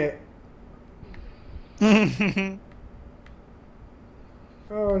coasting it. Oh,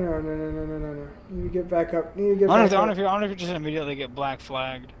 no. Need to get back up. Need to get back up. I wonder if you just immediately get black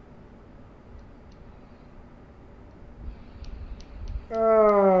flagged.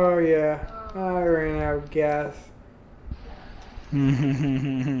 Oh, yeah. I ran out of gas.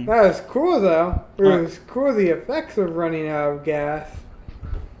 That was cool, though. It was cool, the effects of running out of gas.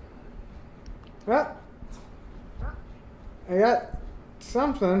 Well, I got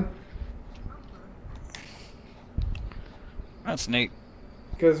something. That's neat.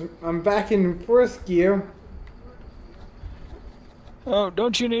 Because I'm back in first gear. Oh,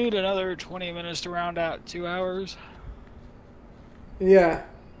 don't you need another 20 minutes to round out 2 hours? Yeah.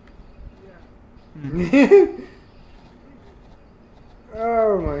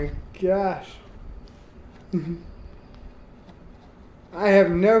 Oh my gosh. I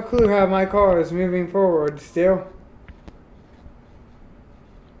have no clue how my car is moving forward still.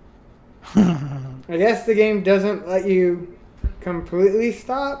 I guess the game doesn't let you completely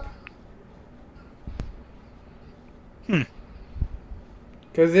stop.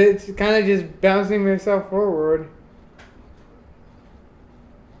 Because it's kind of just bouncing myself forward.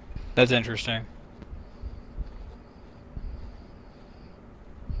 That's interesting.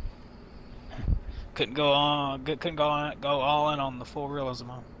 Couldn't go all in on the full realism.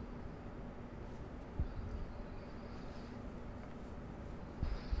 Huh?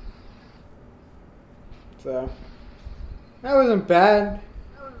 So that wasn't bad.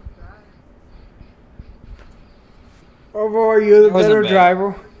 Overall, you're the better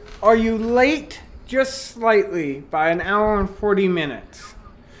driver. Are you late? Just slightly, by an hour and 40 minutes.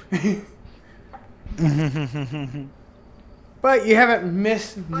 But you haven't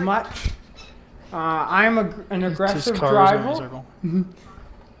missed much. I'm an aggressive driver.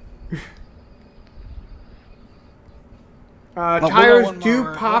 Tires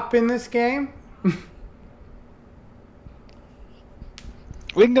do pop in this game.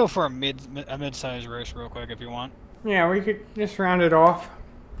 We can go for a mid-sized race real quick if you want. Yeah, we could just round it off.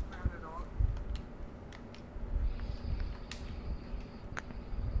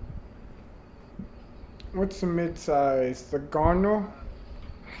 What's the mid-size? The Gondor?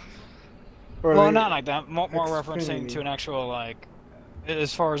 Or Well, the not like that. More referencing Xfinity? to an actual like,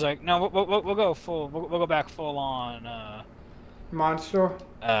 as far as like, no, we'll go full. We'll go back full on. Monster?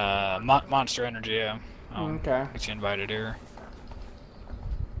 Monster Energy. Yeah. Okay. Get you invited here.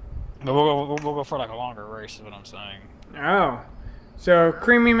 But we'll go for like a longer race. Is what I'm saying. Oh. So,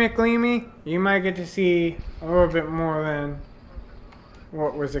 Creamy McLeamy, you might get to see a little bit more than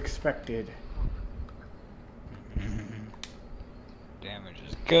what was expected. Damage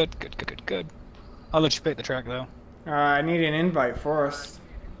is good. Good. I'll let you pick the track though. I need an invite first.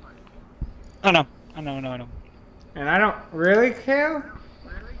 I know. And I don't really care.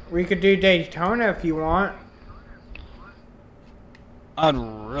 We could do Daytona if you want. I'd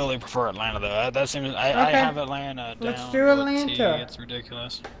really prefer Atlanta though. That seems. I have Atlanta down. Let's do Atlanta. It's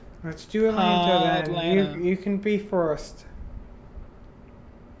ridiculous. Let's do Atlanta then. Atlanta. You can be first.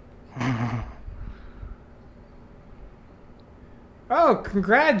 Oh,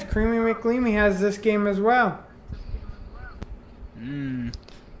 congrats! Creamy McLeamy has this game as well.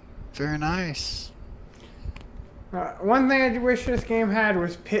 Very nice. One thing I wish this game had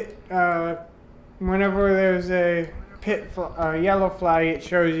was pit. Whenever there's a yellow flag, it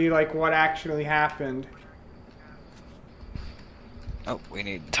shows you like what actually happened. Oh, we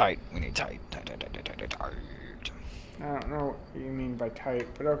need tight. Tight. I don't know what you mean by tight,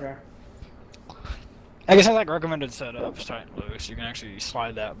 but okay. I guess I like recommended setups, tight and loose. You can actually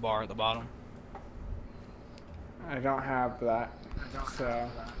slide that bar at the bottom. I don't have that. So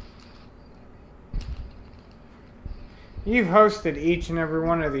you've hosted each and every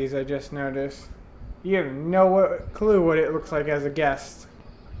one of these, I just noticed. You have no clue what it looks like as a guest.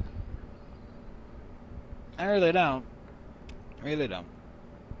 I really don't.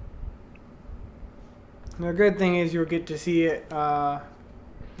 The good thing is you'll get to see it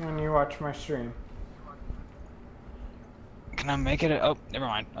when you watch my stream. Can I make it? Oh, never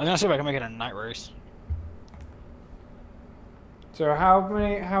mind. I was gonna see if I can make it a night race. So how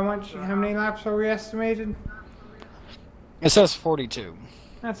many laps are we estimated? It says 42.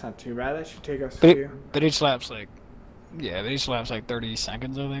 That's not too bad. That should take us a But, few. but each lap's like, yeah, but each lap's like 30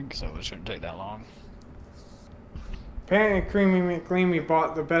 seconds, I think, so it shouldn't take that long. Apparently Creamy McLeamy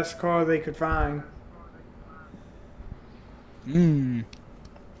bought the best car they could find.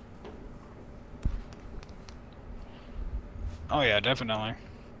 Oh yeah, definitely.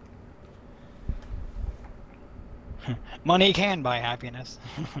 Money can buy happiness.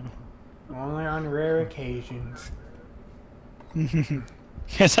 Only on rare occasions.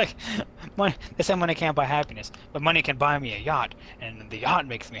 It's like, money, they say money can't buy happiness, but money can buy me a yacht, and the yacht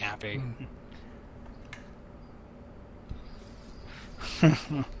makes me happy.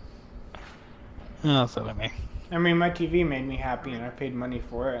 Oh, silly me. I mean, my TV made me happy and I paid money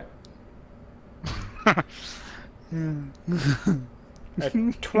for it. A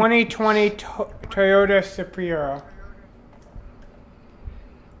 2020 Toyota Superior.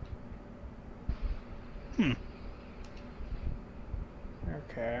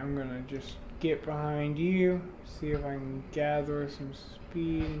 Okay, I'm gonna just get behind you, see if I can gather some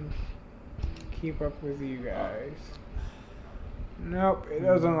speed and keep up with you guys. Nope, it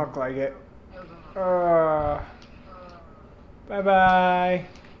doesn't look like it. Bye-bye.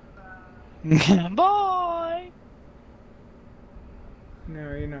 Bye!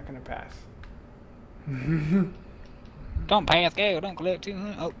 No, you're not gonna pass. Don't pass, go, don't collect too.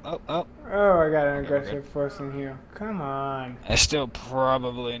 Oh. Oh, I got an aggressive force in here. Come on. I still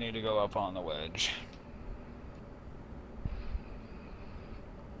probably need to go up on the wedge.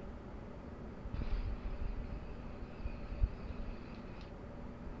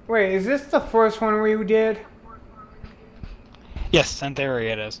 Wait, is this the first one we did? Yes, in theory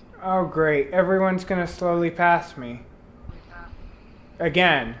it is. Oh great, everyone's gonna slowly pass me.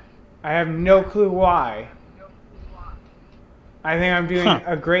 Again, I have no clue why. I think I'm doing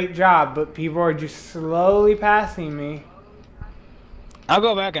a great job, but people are just slowly passing me. I'll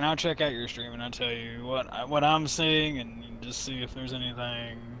go back and I'll check out your stream and I'll tell you what I'm seeing and just see if there's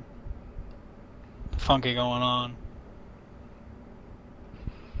anything funky going on.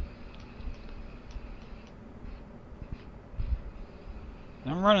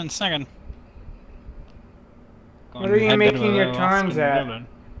 I'm running second. What are you making your turns at?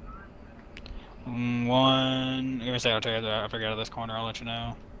 Give me a second, I'll tell you that. I forgot this corner, I'll let you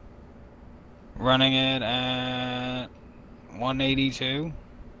know. Running it at 182.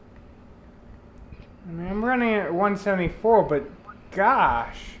 I mean, I'm running at 174, but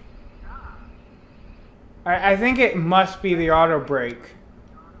gosh. I think it must be the auto brake.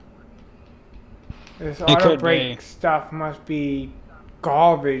 This It auto could brake be. stuff must be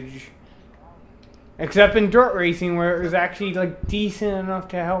garbage. Except in dirt racing, where it was actually like decent enough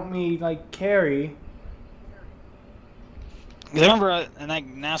to help me like carry. 'Cause I remember in like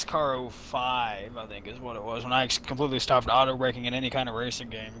NASCAR 05, I think is what it was, when I completely stopped auto braking in any kind of racing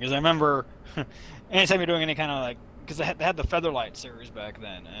game. Because I remember anytime you're doing any kind of like, because they had the Featherlight series back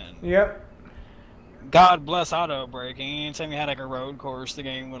then, and Yep. God bless auto braking. Anytime you had like a road course, the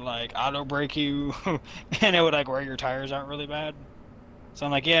game would like auto brake you, and it would like wear your tires out really bad. So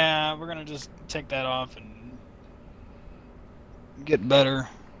I'm like, yeah, we're gonna just take that off and get better.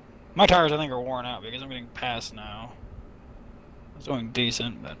 My tires, I think, are worn out because I'm getting past now. I was doing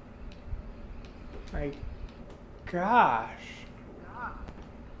decent, but My gosh.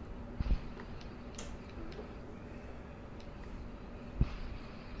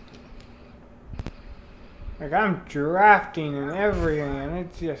 Like, I'm drafting and everything, and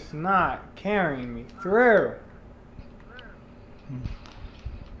it's just not carrying me through.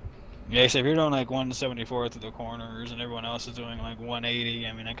 yeah, so if you're doing like 174 through the corners and everyone else is doing like 180,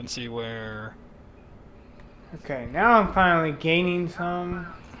 I mean, I can see where. Okay, now I'm finally gaining some.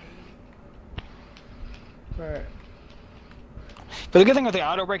 But the good thing with the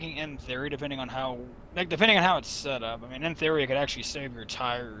auto braking, in theory, depending on how it's set up, I mean, in theory, it could actually save your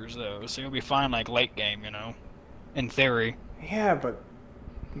tires though, so you'll be fine like late game, you know. In theory. yeah, but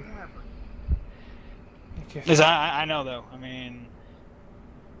it just, Because I know though, I mean,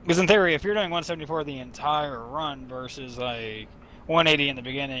 because in theory, if you're doing 174 the entire run versus like 180 in the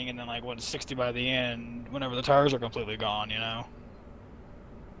beginning and then like 160 by the end, whenever the tires are completely gone, you know.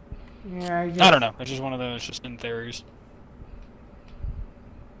 yeah, I don't know. It's just one of those, just in theories.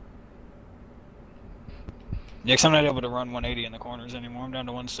 Yeah, 'cause I'm not able to run 180 in the corners anymore. I'm down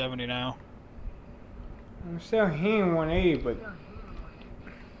to 170 now. I'm still hitting 180, but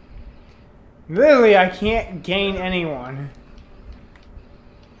literally I can't gain anyone.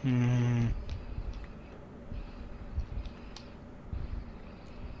 Hmm.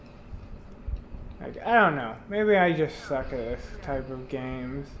 Like, I don't know. Maybe I just suck at this type of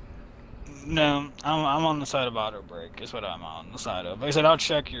games. No, I'm on the side of auto brake. Is what I'm on the side of. Like I said, I'll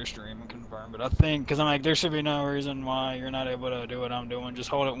check your stream and confirm. But I think, because I'm like, there should be no reason why you're not able to do what I'm doing. Just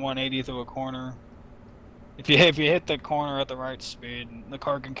hold it 180 through a corner. If you hit the corner at the right speed, the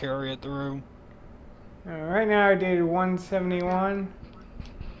car can carry it through. Right now I did 171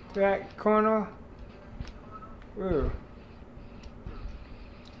 to that corner. Ooh.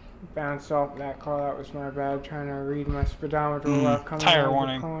 Bounced off that car. That was my bad. Trying to read my speedometer while coming tire out of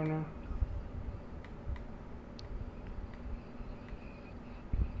warning. the corner.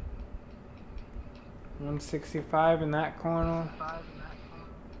 $165 in that corner.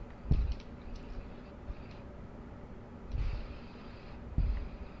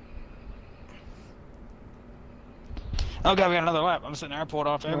 Oh god, we got another lap. I'm sitting there, I pulled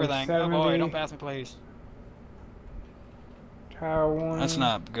off everything. Oh boy, 170. don't pass me, please. Tire warning. That's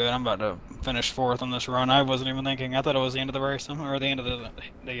not good. I'm about to finish 4th on this run. I wasn't even thinking. I thought it was the end of the race, or the end of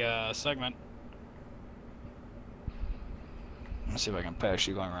the segment. Let's see if I can pass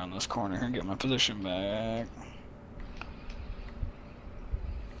you going around this corner here and get my position back.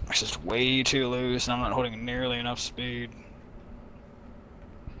 It's just way too loose, and I'm not holding nearly enough speed.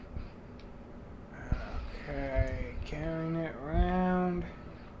 Okay, carrying it around.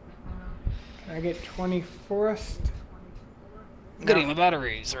 Can I get 21st? Good thing my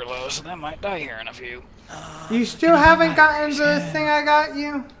batteries are low, so that might die here in a few. You still haven't gotten to this thing I got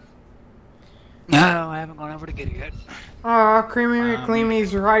you? No, I haven't gone over to get it yet. Aw, Creamy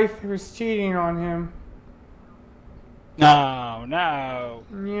McCleamy's wife was cheating on him. No, no.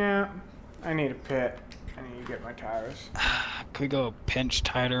 Yeah. I need a pit. I need to get my tires. Could we go a pinch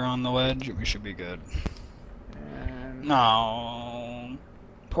tighter on the wedge? We should be good. And No.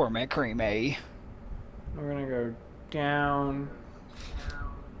 Poor McCreamy. we're gonna go down.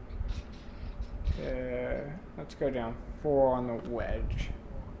 Let's go down 4 on the wedge.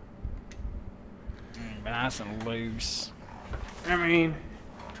 Nice and loose. I mean,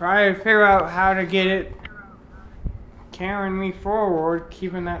 try to figure out how to get it carrying me forward,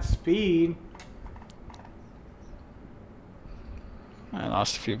 keeping that speed. I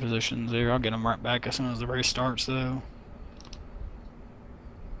lost a few positions there. I'll get them right back as soon as the race starts, though.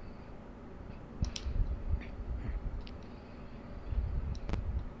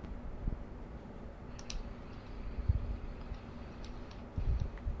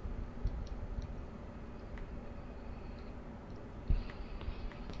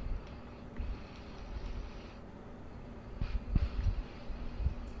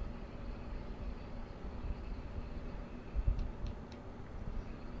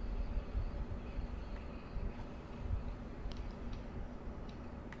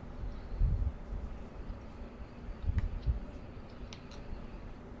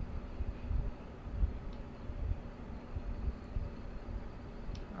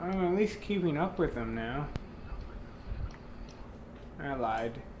 least keeping up with them now. I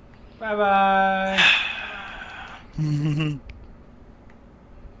lied. Bye-bye.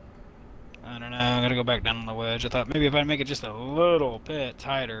 I don't know, I gotta go back down on the wedge. I thought maybe if I make it just a little bit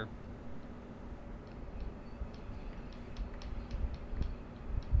tighter.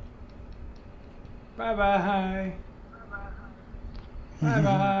 Bye-bye.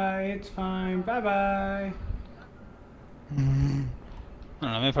 Bye-bye. It's fine. Bye-bye. I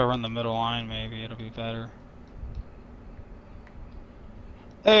don't know, maybe if I run the middle line, maybe it'll be better.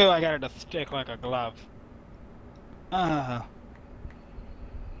 Oh, I got it to stick like a glove. Ah.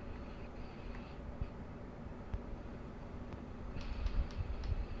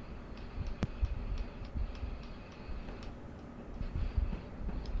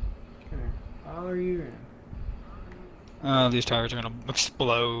 Okay, follow you in. These tires are gonna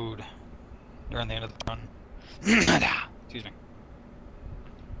explode during the end of the run. Excuse me.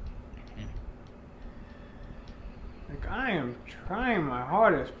 Like, I am trying my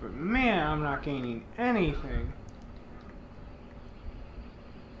hardest, but man, I'm not gaining anything.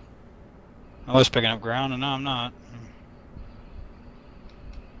 I was picking up ground, and now I'm not.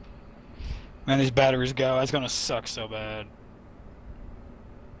 Man, these batteries go. That's gonna suck so bad.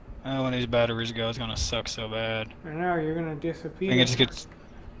 Oh, when these batteries go, it's gonna suck so bad. I know, you're gonna I disappear. think it just gets...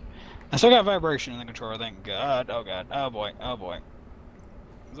 I still got vibration in the controller, thank God. Oh God. Oh boy. Oh boy.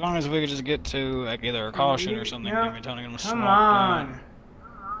 As long as we could just get to like either a caution or something, no, maybe telling them to come slow on. down.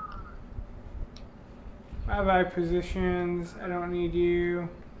 Bye-bye positions. I don't need you.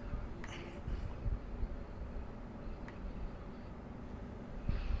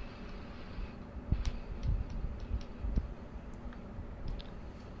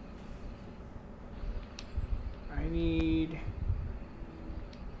 I need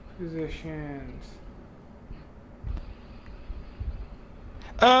positions.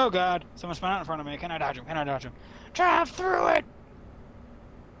 Oh God! Someone spun out in front of me. Can I dodge him? Can I dodge him? Drive through it!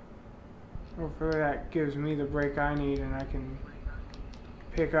 Hopefully that gives me the break I need and I can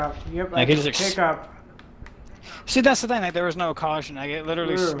pick up. Yep, I Like, can pick up. See, that's the thing. Like, there was no caution. Like, it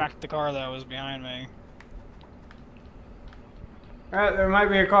literally Ooh. smacked the car that was behind me. Alright, there might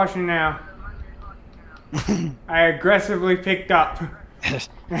be a caution now. I aggressively picked up.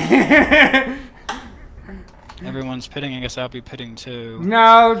 Everyone's pitting. I guess I'll be pitting too.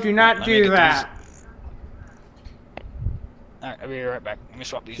 No, do not Let me do get that. Alright, I'll be right back. Let me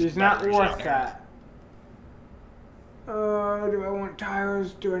swap these. She's not batteries worth out. that. Do I want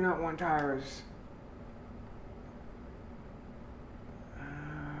tires? Do I not want tires?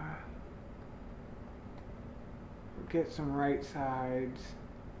 Get some right sides.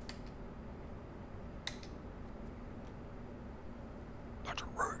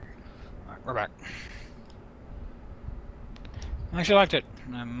 Alright, we're back. I actually liked it.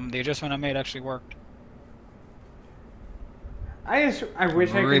 The adjustment I made actually worked. I wish I could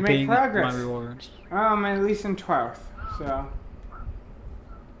make Reaping progress. my rewards. I'm at least in 12th, so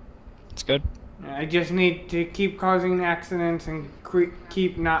It's good. I just need to keep causing accidents and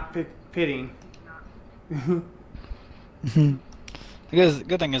keep not pitting. Because the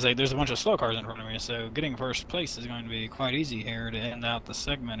good thing is, like, there's a bunch of slow cars in front of me, so getting first place is going to be quite easy here to end out the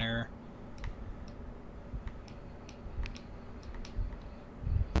segment here.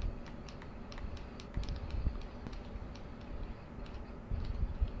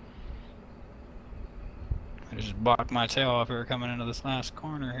 I just blocked my tail off here coming into this last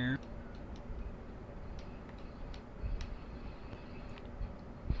corner here.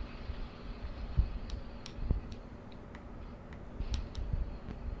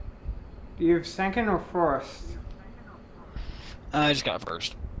 Do you have second or first? I just got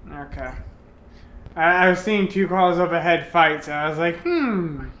first. Okay. I was seeing two cars up ahead fight, so I was like,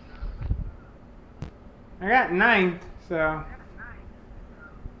 I got 9th, so.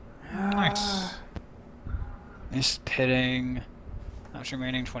 Nice. Nice pitting. That's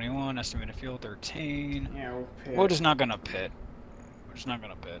remaining 21. Estimated fuel 13. Yeah, we'll pit. We're just not gonna pit. We're just not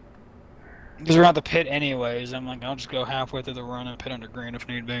gonna pit. Because we're at the pit anyways. I'm like, I'll just go halfway through the run and pit under green if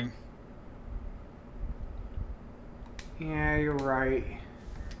need be. Yeah, you're right.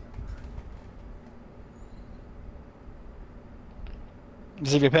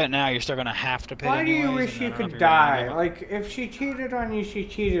 Because if you pit now, you're still gonna have to pit Why do anyways. you wish and you I don't know could if you're gonna die? give up. Like, if she cheated on you, she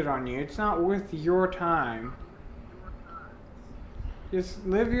cheated on you. It's not worth your time. Just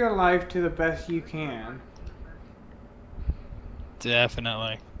live your life to the best you can.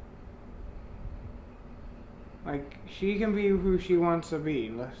 Definitely. Like, she can be who she wants to be.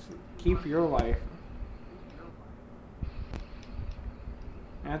 Let's keep your life.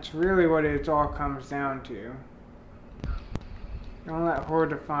 That's really what it all comes down to. Don't let her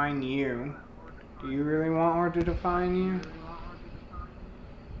define you. Do you really want her to define you?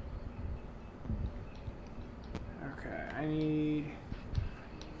 Okay, I need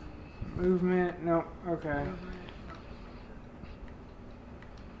movement. Nope, okay.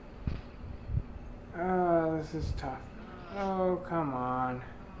 Oh, this is tough. Oh, come on.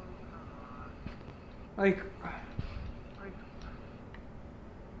 Like...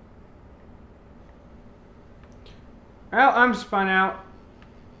 Well, I'm spun out.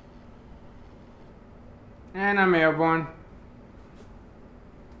 And I'm airborne.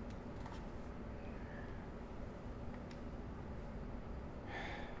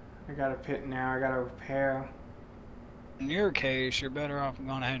 I got a pit now, I gotta repair. In your case, you're better off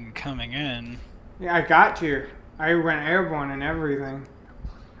going ahead and coming in. Yeah, I got to. I went airborne and everything.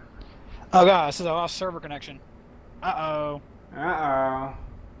 Oh god, this is a lost server connection. Uh-oh. Uh-oh.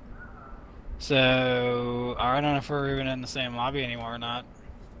 So, I don't know if we're even in the same lobby anymore or not.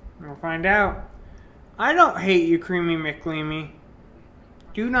 We'll find out. I don't hate you, Creamy McLeamy.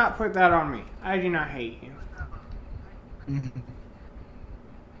 Do not put that on me. I do not hate you.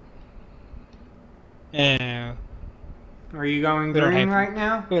 Yeah. Are you going green right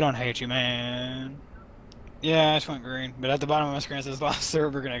now? We don't hate you, man. Yeah, I just went green. But at the bottom of my screen it says lost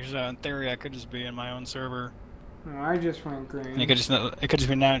server connection, so in theory I could just be in my own server. No, I just went green. And it could just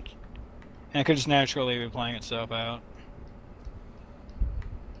naturally be playing itself out.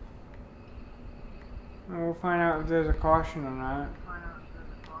 We'll find out if there's a caution or not.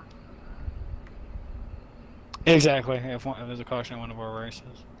 Exactly, if there's a caution in one of our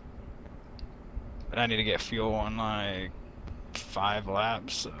races. But I need to get fuel in like 5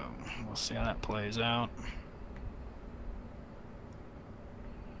 laps, so we'll see how that plays out.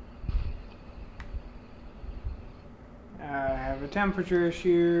 I have a temperature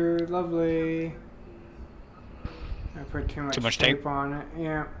issue. Lovely. I put too much tape on it.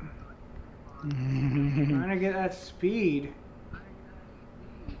 Yeah. Trying to get that speed.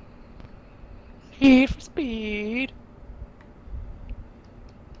 Need for speed.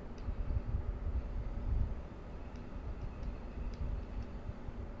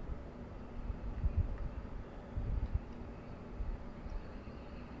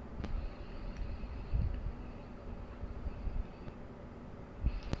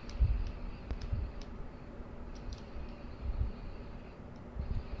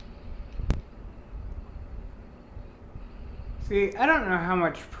 See, I don't know how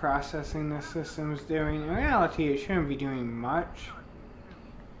much processing this system is doing. In reality, it shouldn't be doing much.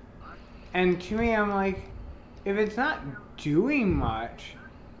 And to me, I'm like, if it's not doing much,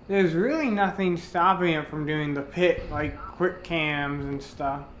 there's really nothing stopping it from doing the pit, like quick cams and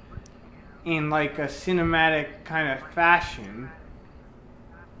stuff, in like a cinematic kind of fashion.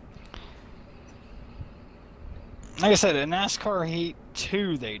 Like I said, in NASCAR Heat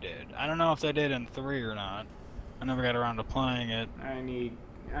 2 they did. I don't know if they did in 3 or not. I never got around to playing it. I need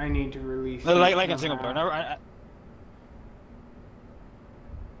to release it. Like in single player.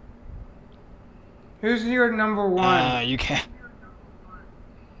 Who's your number one? You can't.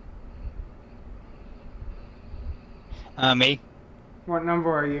 Me. What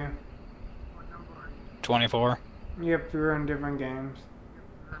number are you? 24. Yep, we're in different games.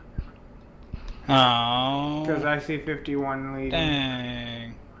 Oh. Because I see 51 leading.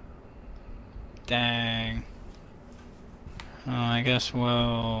 Dang. Dang. Oh, I guess we'll...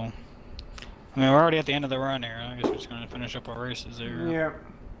 I mean, we're already at the end of the run here. I guess we're just going to finish up our races here.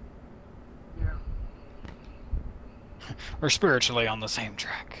 Yep. We're spiritually on the same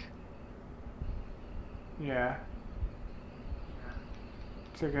track. Yeah.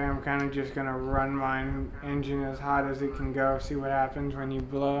 It's okay, I'm kind of just going to run my engine as hot as it can go, see what happens when you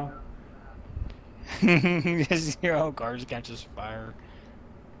blow. Your whole car just catches fire.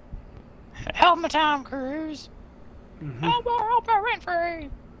 Help me, Tom Cruise! Help Oprah Winfrey!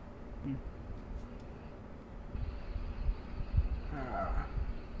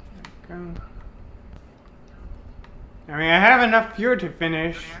 I mean, I have enough fuel to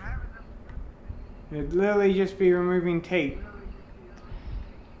finish. It'd literally just be removing tape.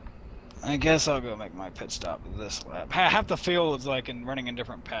 I guess I'll go make my pit stop this lap. Half the field is like running in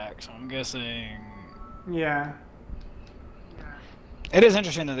different packs, so I'm guessing... Yeah. It is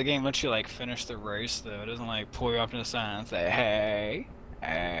interesting that the game lets you like finish the race though. It doesn't like pull you off to the side and say, hey,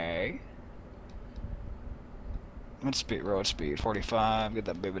 hey. What's speed? Road speed? 45. Get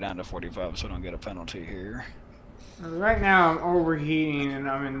that baby down to 45 so I don't get a penalty here. Right now I'm overheating and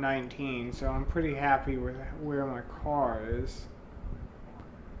I'm in 19, so I'm pretty happy with where my car is.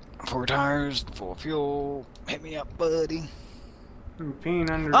 4 tires, full fuel. Hit me up, buddy. I'm peeing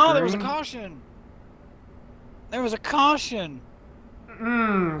under Oh, green. there was a caution! There was a caution!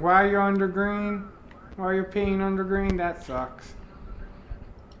 While you're under green, while you're peeing under green, that sucks.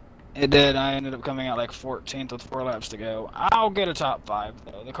 It did. I ended up coming out like 14th with 4 laps to go. I'll get a top 5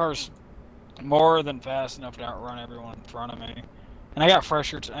 though. The car's more than fast enough to outrun everyone in front of me, and I got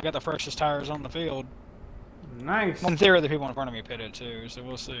the freshest tires on the field. Nice. In theory, the people in front of me pitted too, so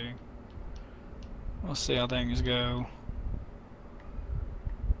we'll see. We'll see how things go.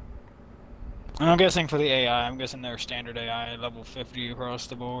 And I'm guessing for the AI, I'm guessing they're standard AI, level 50 across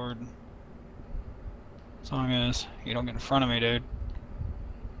the board. As long as you don't get in front of me, dude.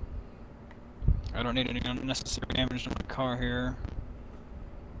 I don't need any unnecessary damage to my car here.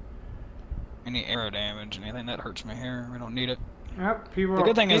 Any aero damage, anything that hurts me here, we don't need it. Yep, people The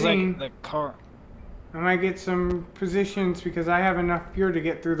good thing is, hitting. like, the car... I might get some positions because I have enough fuel to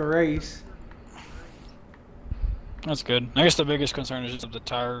get through the race. That's good. I guess the biggest concern is just if the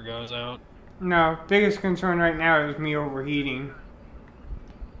tire goes out. No, biggest concern right now is me overheating.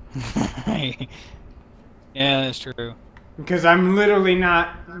 Yeah, that's true. Because I'm literally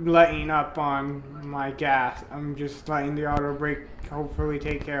not letting up on my gas. I'm just letting the auto brake hopefully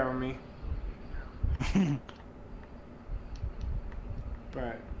take care of me. But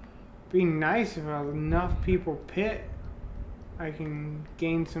it'd be nice if enough people pit. I can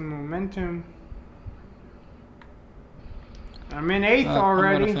gain some momentum. I'm in 8th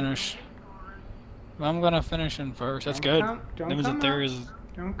already. I'm gonna finish in 1st. That's good.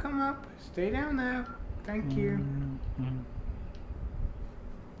 Don't come up. Stay down there. Thank you.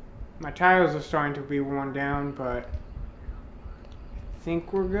 My tires are starting to be worn down, but I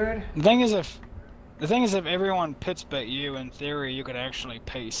think we're good. The thing is, if everyone pits but you, in theory, you could actually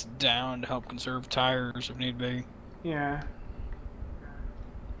pace down to help conserve tires if need be. Yeah.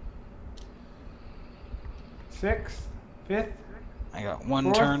 6th, 5th. I got 1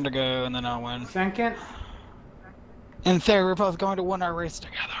 4th, turn to go, and then I'll win. 2nd. In theory, we're both going to win our race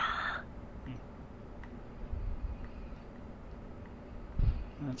together.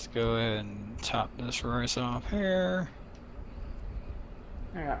 Let's go ahead and top this race off here.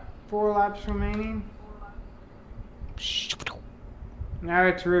 I got 4 laps remaining. Now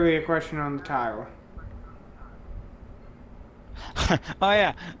it's really a question on the tire. Oh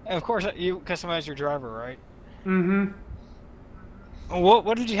yeah, of course you customize your driver, right? Mm-hmm.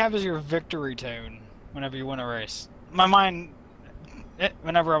 What did you have as your victory tone whenever you win a race? My mind,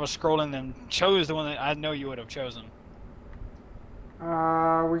 whenever I was scrolling them, chose the one that I know you would have chosen.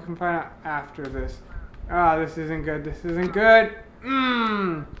 We can find out after this. Ah, this isn't good. This isn't good.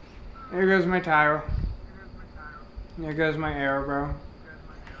 There goes my tire. There goes my air, bro.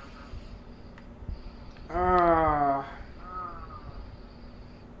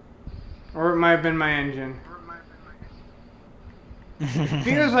 Or it might have been my engine.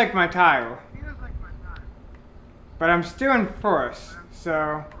 Feels like my tire. But I'm still in 1st,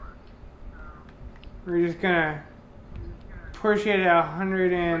 so we're just gonna push it at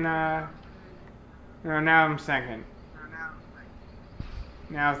 100 and no, now I'm 2nd.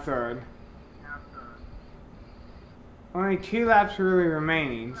 Now 3rd. Only 2 laps really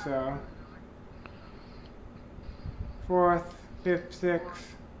remaining, so 4th, 5th,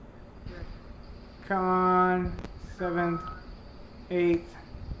 6th. Come on, 7th, 8th,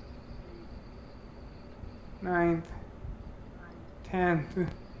 9th, 10th,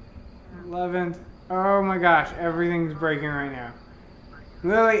 11th. Oh my gosh, everything's breaking right now.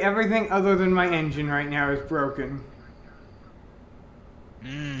 Literally everything other than my engine right now is broken.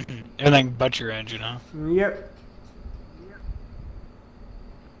 Everything but your engine, huh? Yep.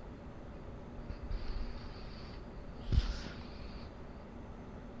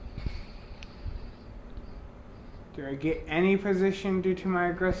 Do I get any position due to my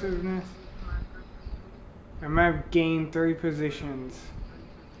aggressiveness? I might have gained 3 positions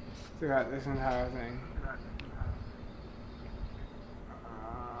throughout this entire thing.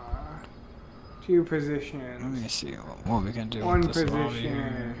 2 positions. Let me see what we can do. 1 with this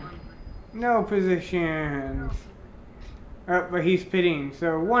position. No positions. Oh, but he's pitting,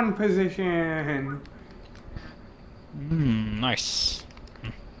 so 1 position. Nice.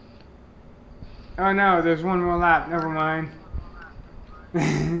 Oh no, there's 1 more lap. Never mind.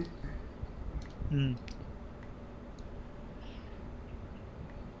 And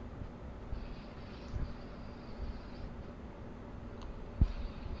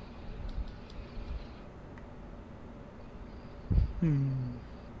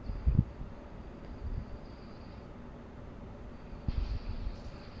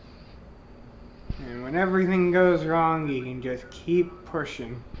when everything goes wrong, you can just keep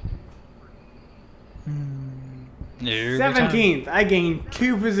pushing. 17th, I gained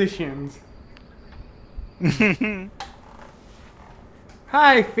 2 positions.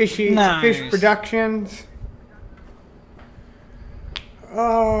 Hi, Fish Nice. Productions.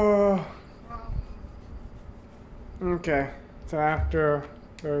 Oh. Okay. So after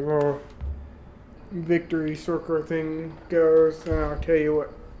the little victory circle thing goes, then I'll tell you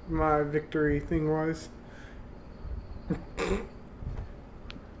what my victory thing was.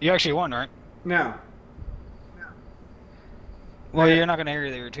 You actually won, right? No. Well, you're not gonna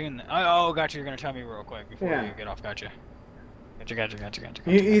hear the routine. Oh, gotcha. You're gonna tell me real quick before Yeah. you get off. Gotcha. Gotcha.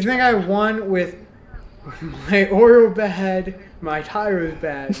 You think I won with my oil bad, my tires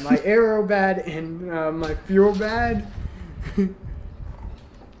bad, my aero bad, and my fuel bad? It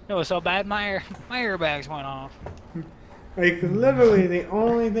was so bad, my airbags went off. Like, literally, the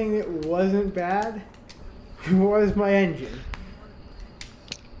only thing that wasn't bad was my engine.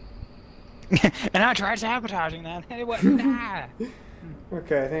 And I tried sabotaging that. It wouldn't die.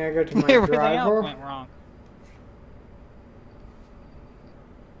 Okay, I think I go to my Everything driver. else went wrong.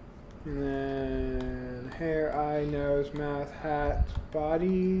 And then hair, eye, nose, mouth, hat,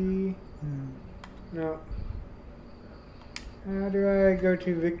 body. No. How do I go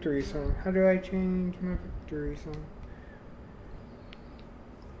to victory song? How do I change my victory song?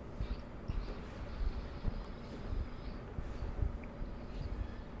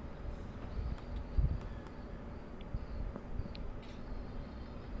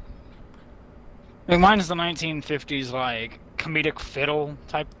 Like, mine's the 1950s, like, comedic fiddle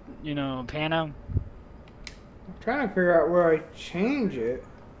type, you know, piano. I'm trying to figure out where I change it.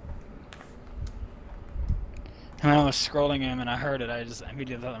 And I was scrolling him and I heard it, I just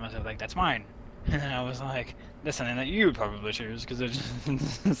immediately thought to myself, like, that's mine. And I was like, that's something that you would probably choose, because it's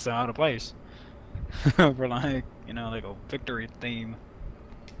just so out of place. For, like, you know, like a victory theme.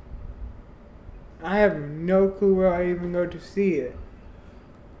 I have no clue where I even go to see it.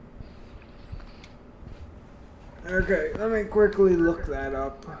 Okay, let me quickly look that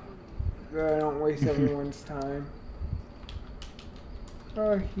up so I don't waste everyone's time.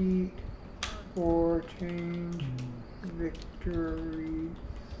 Heat or change victory.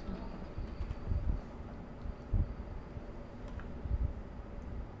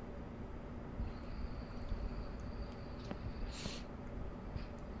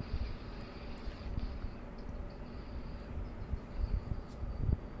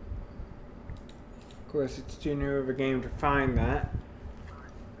 Of course, it's too new of a game to find that.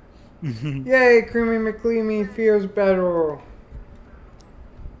 Yay, Creamy McLeamy feels better.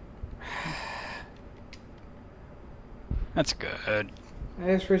 That's good.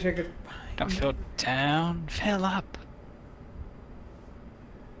 I just wish I could find Don't feel down, fill up.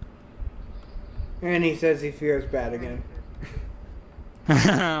 And he says he feels bad again.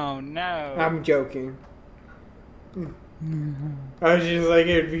 Oh no. I'm joking. I was just like,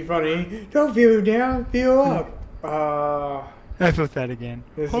 it'd be funny. Don't feel down, feel up. I felt that again.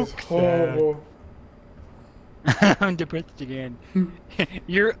 This is horrible. I'm depressed again.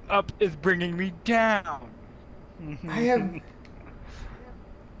 Your up is bringing me down. I have.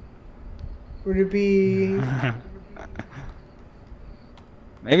 Would it be?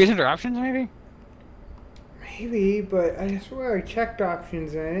 Maybe it's under options, maybe? Maybe, but I swear I checked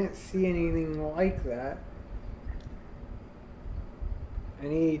options and I didn't see anything like that. I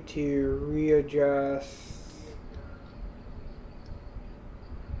need to readjust.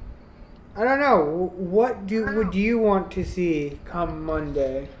 I don't know. What would you want to see come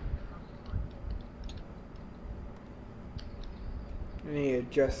Monday? I need to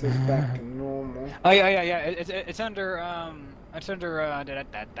adjust this back to normal. Oh yeah. It's under it's under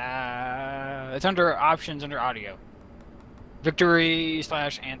options under audio. Victory /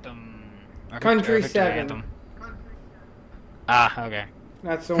 anthem. Country Victory 7. Anthem. Ah, okay.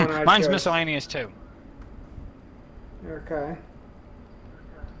 That's the one I Mine's chose. miscellaneous too. Okay.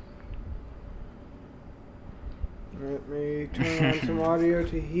 Let me turn on some audio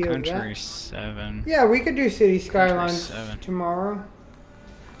to hear Country that. 7. Yeah, we could do City Skylines 7. tomorrow.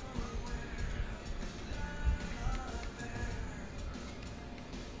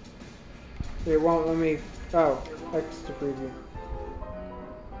 It won't let me. Oh, X to preview.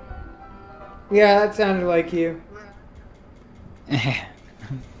 Yeah, that sounded like you.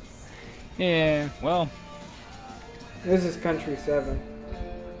 Yeah, well. This is Country 7.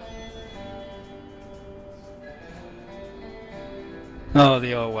 Oh,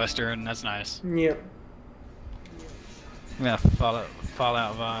 the old Western, that's nice. Yep. Yeah, Fallout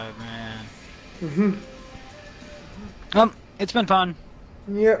vibe, man. It's been fun.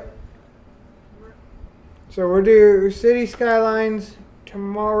 Yep. So we'll do City Skylines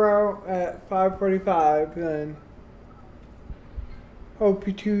tomorrow at 5:45 then. Hope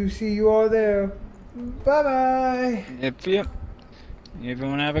to see you all there. Bye bye. Yep.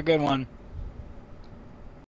 Everyone have a good one.